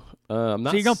know. I'm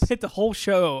not. So you're going to put the whole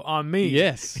show on me.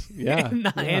 Yes. Yeah. And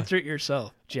not yeah. answer it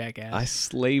yourself, jackass. I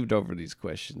slaved over these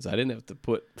questions. I didn't have to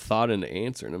put thought into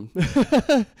answering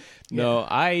them. No,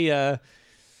 I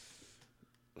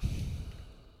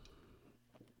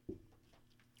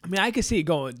mean, I could see it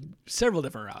going several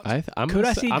different routes. I'm Could gonna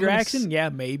I say- see I'm gonna Jackson? Yeah,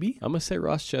 maybe. I'm gonna say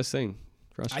Ross Chastain.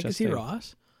 I could see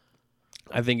Ross.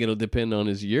 I think it'll depend on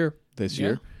his year this Yeah.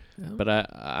 year, Yeah. but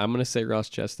I'm gonna say Ross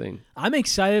Chastain. I'm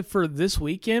excited for this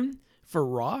weekend for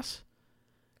Ross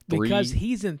because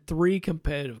he's in 3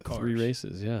 competitive cars. 3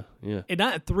 races, yeah. And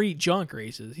not 3 junk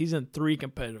races. He's in 3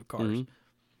 competitive cars.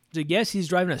 So yes, he's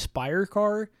driving a Spire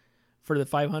car for the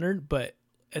 500, but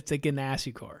it's a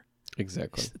Ganassi car.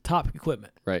 Exactly. It's top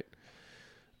equipment. Right.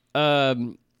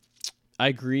 I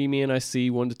agree, man. I see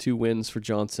 1 to 2 wins for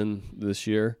Johnson this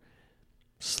year.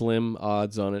 Slim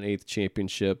odds on an 8th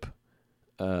championship.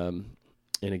 And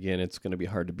again, it's going to be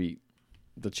hard to beat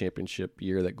the championship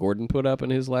year that Gordon put up in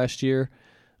his last year.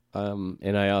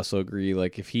 And I also agree,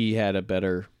 like, if he had a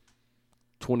better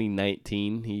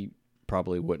 2019, he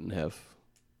probably wouldn't have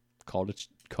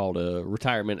called a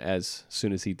retirement as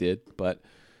soon as he did. But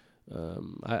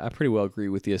I pretty well agree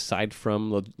with you. Aside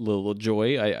from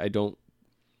LaJoy, I don't,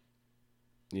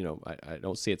 I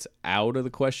don't see it's out of the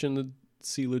question to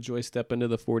see LaJoy step into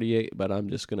the 48, but I'm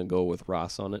just going to go with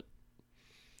Ross on it.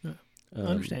 I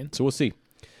understand. So we'll see.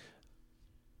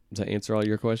 Does that answer all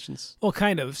your questions? Well,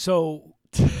 kind of. So,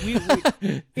 yeah,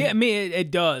 I mean,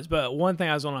 it does. But one thing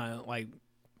I was going to like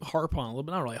harp on a little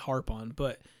bit, not really harp on,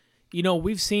 but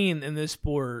we've seen in this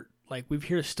sport, like we've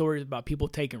heard stories about people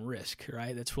taking risk,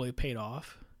 right? That's really paid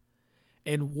off.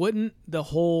 And wouldn't the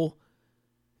whole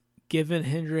giving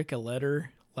Hendrick a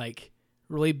letter like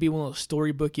really be one of those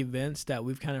storybook events that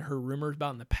we've kind of heard rumors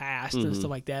about in the past and stuff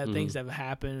like that, things that have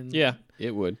happened? Yeah,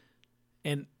 it would.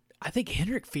 And I think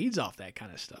Hendrick feeds off that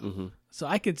kind of stuff. So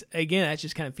I could, again, that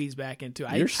just kind of feeds back into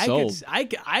You're sold.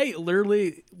 I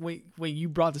literally, when you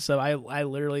brought this up, I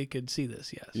literally could see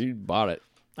this. Yes, You bought it.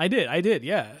 I did.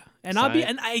 Yeah, and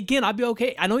I'll be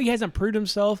okay. I know he hasn't proved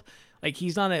himself. Like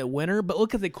he's not a winner, but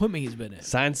look at the equipment he's been in.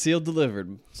 Signed, sealed,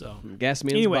 delivered. So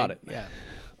Gasman's bought it. Yeah.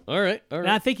 All right. And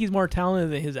I think he's more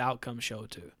talented than his outcome show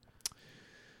too.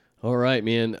 All right,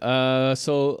 man.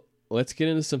 So let's get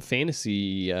into some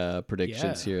fantasy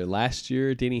predictions here. Last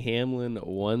year, Denny Hamlin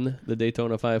won the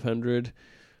Daytona 500.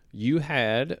 You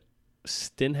had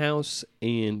Stenhouse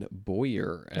and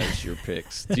Boyer as your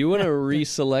picks. Do you want to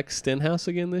reselect Stenhouse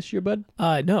again this year, bud?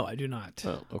 No, I do not.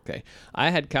 Oh, okay.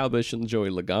 I had Kyle Busch and Joey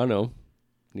Logano.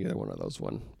 Neither one of those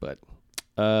won, but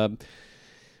a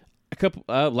couple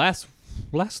last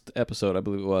episode, I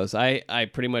believe it was. I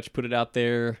pretty much put it out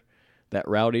there that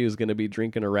Rowdy was going to be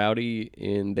drinking a Rowdy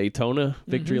in Daytona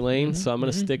Victory Lane, so I'm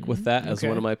going to stick with that as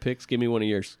one of my picks. Give me one of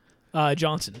yours.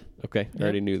 Johnson. Okay, I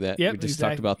already knew that. Yep, we just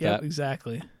talked about that.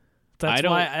 Exactly.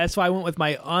 That's why I went with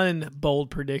my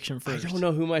unbold prediction first. I don't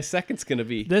know who my second's going to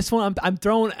be. This one, I'm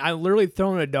literally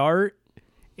throwing a dart,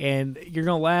 and you're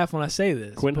going to laugh when I say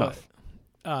this. Quinn Huff.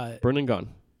 Burn and Gone.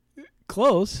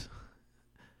 Close.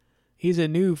 He's a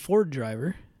new Ford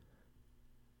driver.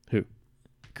 Who?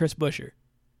 Chris Buescher.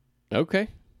 Okay.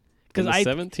 Because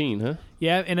 17, huh?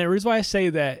 Yeah, and the reason why I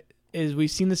say that is we've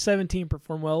seen the 17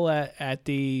 perform well at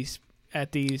the super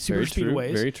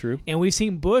speedways. Very true. And we've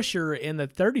seen Buescher in the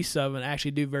 37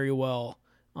 actually do very well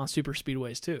on super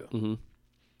speedways too. Mm-hmm.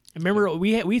 Remember,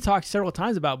 we talked several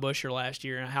times about Buescher last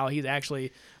year and how he's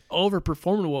actually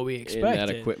overperformed what we expected. In that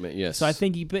equipment, yes. So I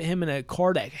think you put him in a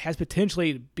car that has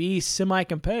potentially to be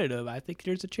semi-competitive. I think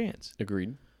there's a chance.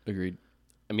 Agreed.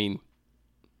 I mean,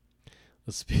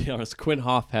 let's be honest. Quinn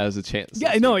Hoff has a chance.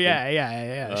 Yeah, no,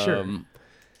 yeah, sure.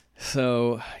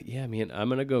 So, yeah, man, I'm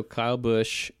going to go Kyle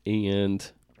Busch and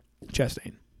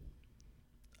Chastain.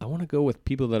 I want to go with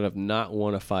people that have not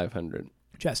won a 500.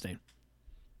 Chastain.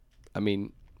 I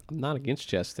mean, I'm not against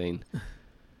Chastain.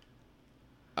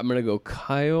 I'm going to go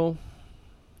Kyle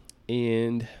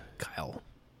and Kyle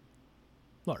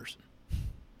Larson.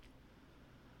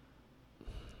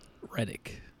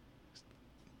 Reddick.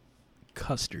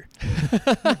 Custer.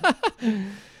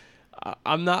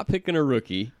 I'm not picking a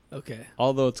rookie. Okay.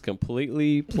 Although it's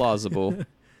completely plausible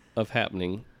of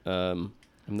happening. I'm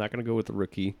not going to go with the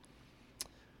rookie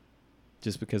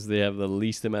just because they have the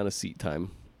least amount of seat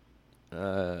time.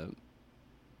 I'm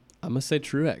going to say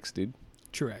Truex, dude.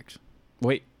 Truex.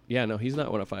 Wait. Yeah, no, he's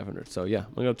not one of 500. So, yeah,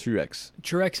 I'm going to go Truex.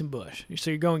 Truex and Busch.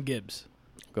 So you're going Gibbs.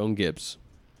 Going Gibbs.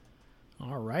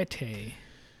 All right, hey.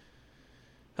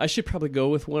 I should probably go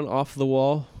with one off the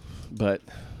wall, but...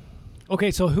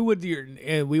 Okay, so who would your...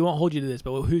 we won't hold you to this,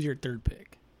 but who's your third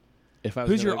pick?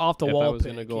 Who's your off-the-wall pick? If I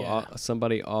was going to go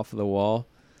somebody off the wall,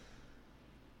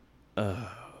 you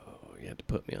had to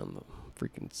put me on the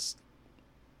freaking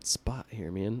spot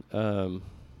here, man. I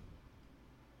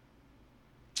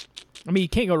mean, you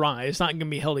can't go wrong. It's not going to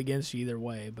be held against you either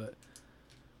way, but...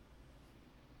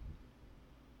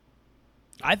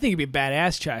 I think it'd be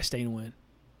badass Chastain win.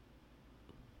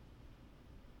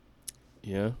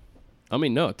 Yeah. I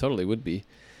mean, no, it totally would be.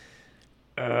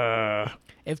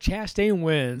 If Chastain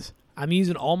wins, I'm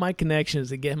using all my connections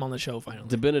to get him on the show finally.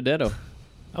 DiBenedetto.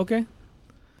 Okay.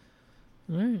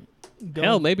 All right.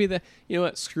 Hell, maybe that. You know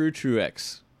what? Screw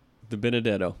Truex.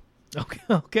 DiBenedetto.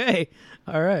 Okay.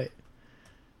 All right.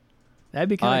 That'd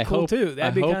be kind of cool too. I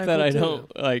hope that I don't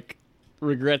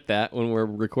regret that when we're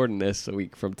recording this a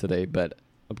week from today. But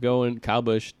I'm going Kyle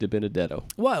Busch, DiBenedetto.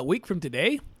 What, a week from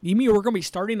today? You mean we're going to be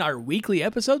starting our weekly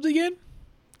episodes again?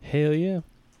 Hell yeah.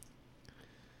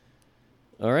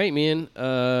 All right, man.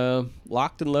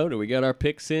 Locked and loaded. We got our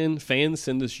picks in. Fans,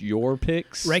 send us your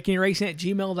picks.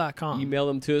 RankingRacing@gmail.com. Email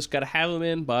them to us. Got to have them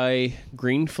in by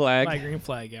green flag. By green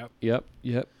flag, yep.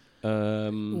 Yep.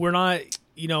 We're not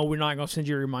going to send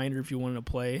you a reminder if you wanted to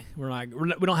play. We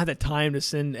don't have the time to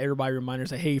send everybody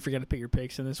reminders like, hey, you forgot to put your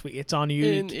picks in this week. It's on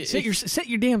you. Set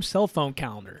your damn cell phone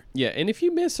calendar. Yeah, and if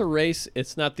you miss a race,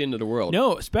 it's not the end of the world.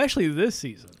 No, especially this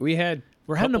season. We're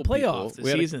having a playoff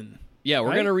this season. We're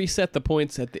going to reset the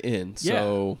points at the end.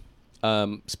 So,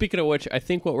 speaking of which, I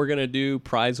think what we're going to do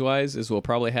prize-wise is we'll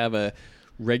probably have a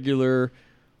regular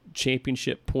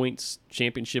championship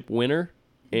winner,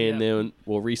 and then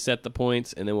we'll reset the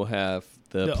points, and then we'll have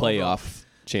the playoff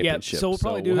championship. So we'll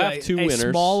probably do have two winners.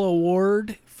 A small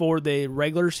award for the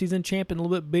regular season champ and a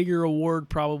little bit bigger award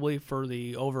probably for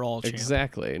the overall champ.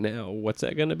 Exactly. Now, what's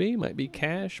that going to be? Might be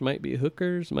cash, might be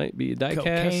hookers, might be diecast.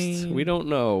 Cocaine. We don't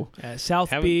know.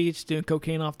 South Beach, doing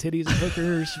cocaine off titties and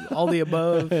hookers, all the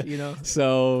above,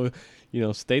 So,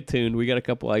 stay tuned. We got a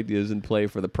couple ideas in play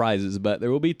for the prizes, but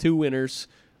there will be two winners.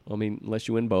 I mean, unless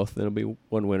you win both, then it'll be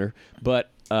one winner.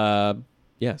 But,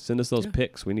 send us those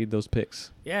picks. We need those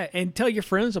picks. Yeah, and tell your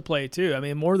friends to play, too. I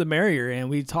mean, more the merrier, and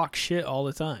we talk shit all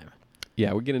the time.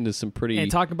 Yeah, we get into some pretty...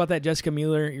 And talking about that Jessica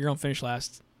Mueller, you're going to finish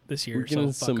last this year,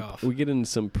 so fuck off. We get into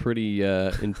some pretty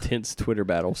intense Twitter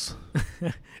battles.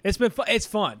 It's been fun. It's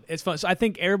fun. So I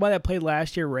think everybody that played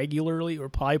last year regularly will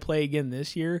probably play again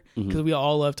this year because we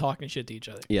all love talking shit to each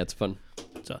other. Yeah, it's fun.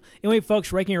 So anyway,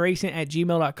 folks,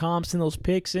 wreckingandracing@gmail.com. Send those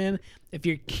pics in. If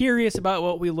you're curious about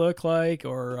what we look like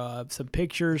or some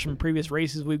pictures from previous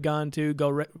races we've gone to,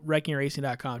 go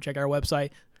wreckingandracing.com. Check our website.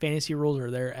 Fantasy rules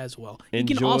are there as well. You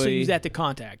can also use that to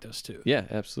contact us, too. Yeah,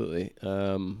 absolutely.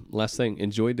 Last thing,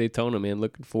 enjoy Daytona, man.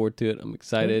 Looking forward to it. I'm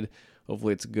excited.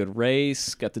 Hopefully it's a good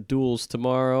race. Got the duels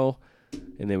tomorrow.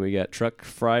 And then we got Truck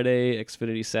Friday,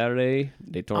 Xfinity Saturday,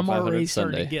 Daytona 500 Sunday. I'm already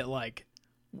starting to get,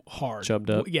 hard. Chubbed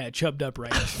up? Yeah, chubbed up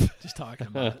right just talking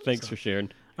about it. Thanks for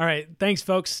sharing. All right. Thanks,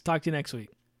 folks. Talk to you next week.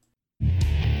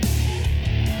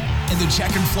 And the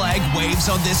checkered flag waves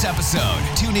on this episode.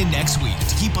 Tune in next week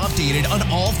to keep updated on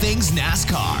all things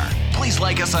NASCAR. Please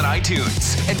like us on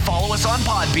iTunes and follow us on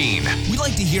Podbean. We'd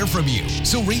like to hear from you,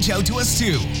 so reach out to us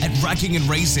too at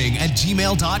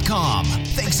wreckingandracing@gmail.com.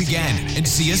 Thanks again, and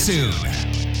see you soon.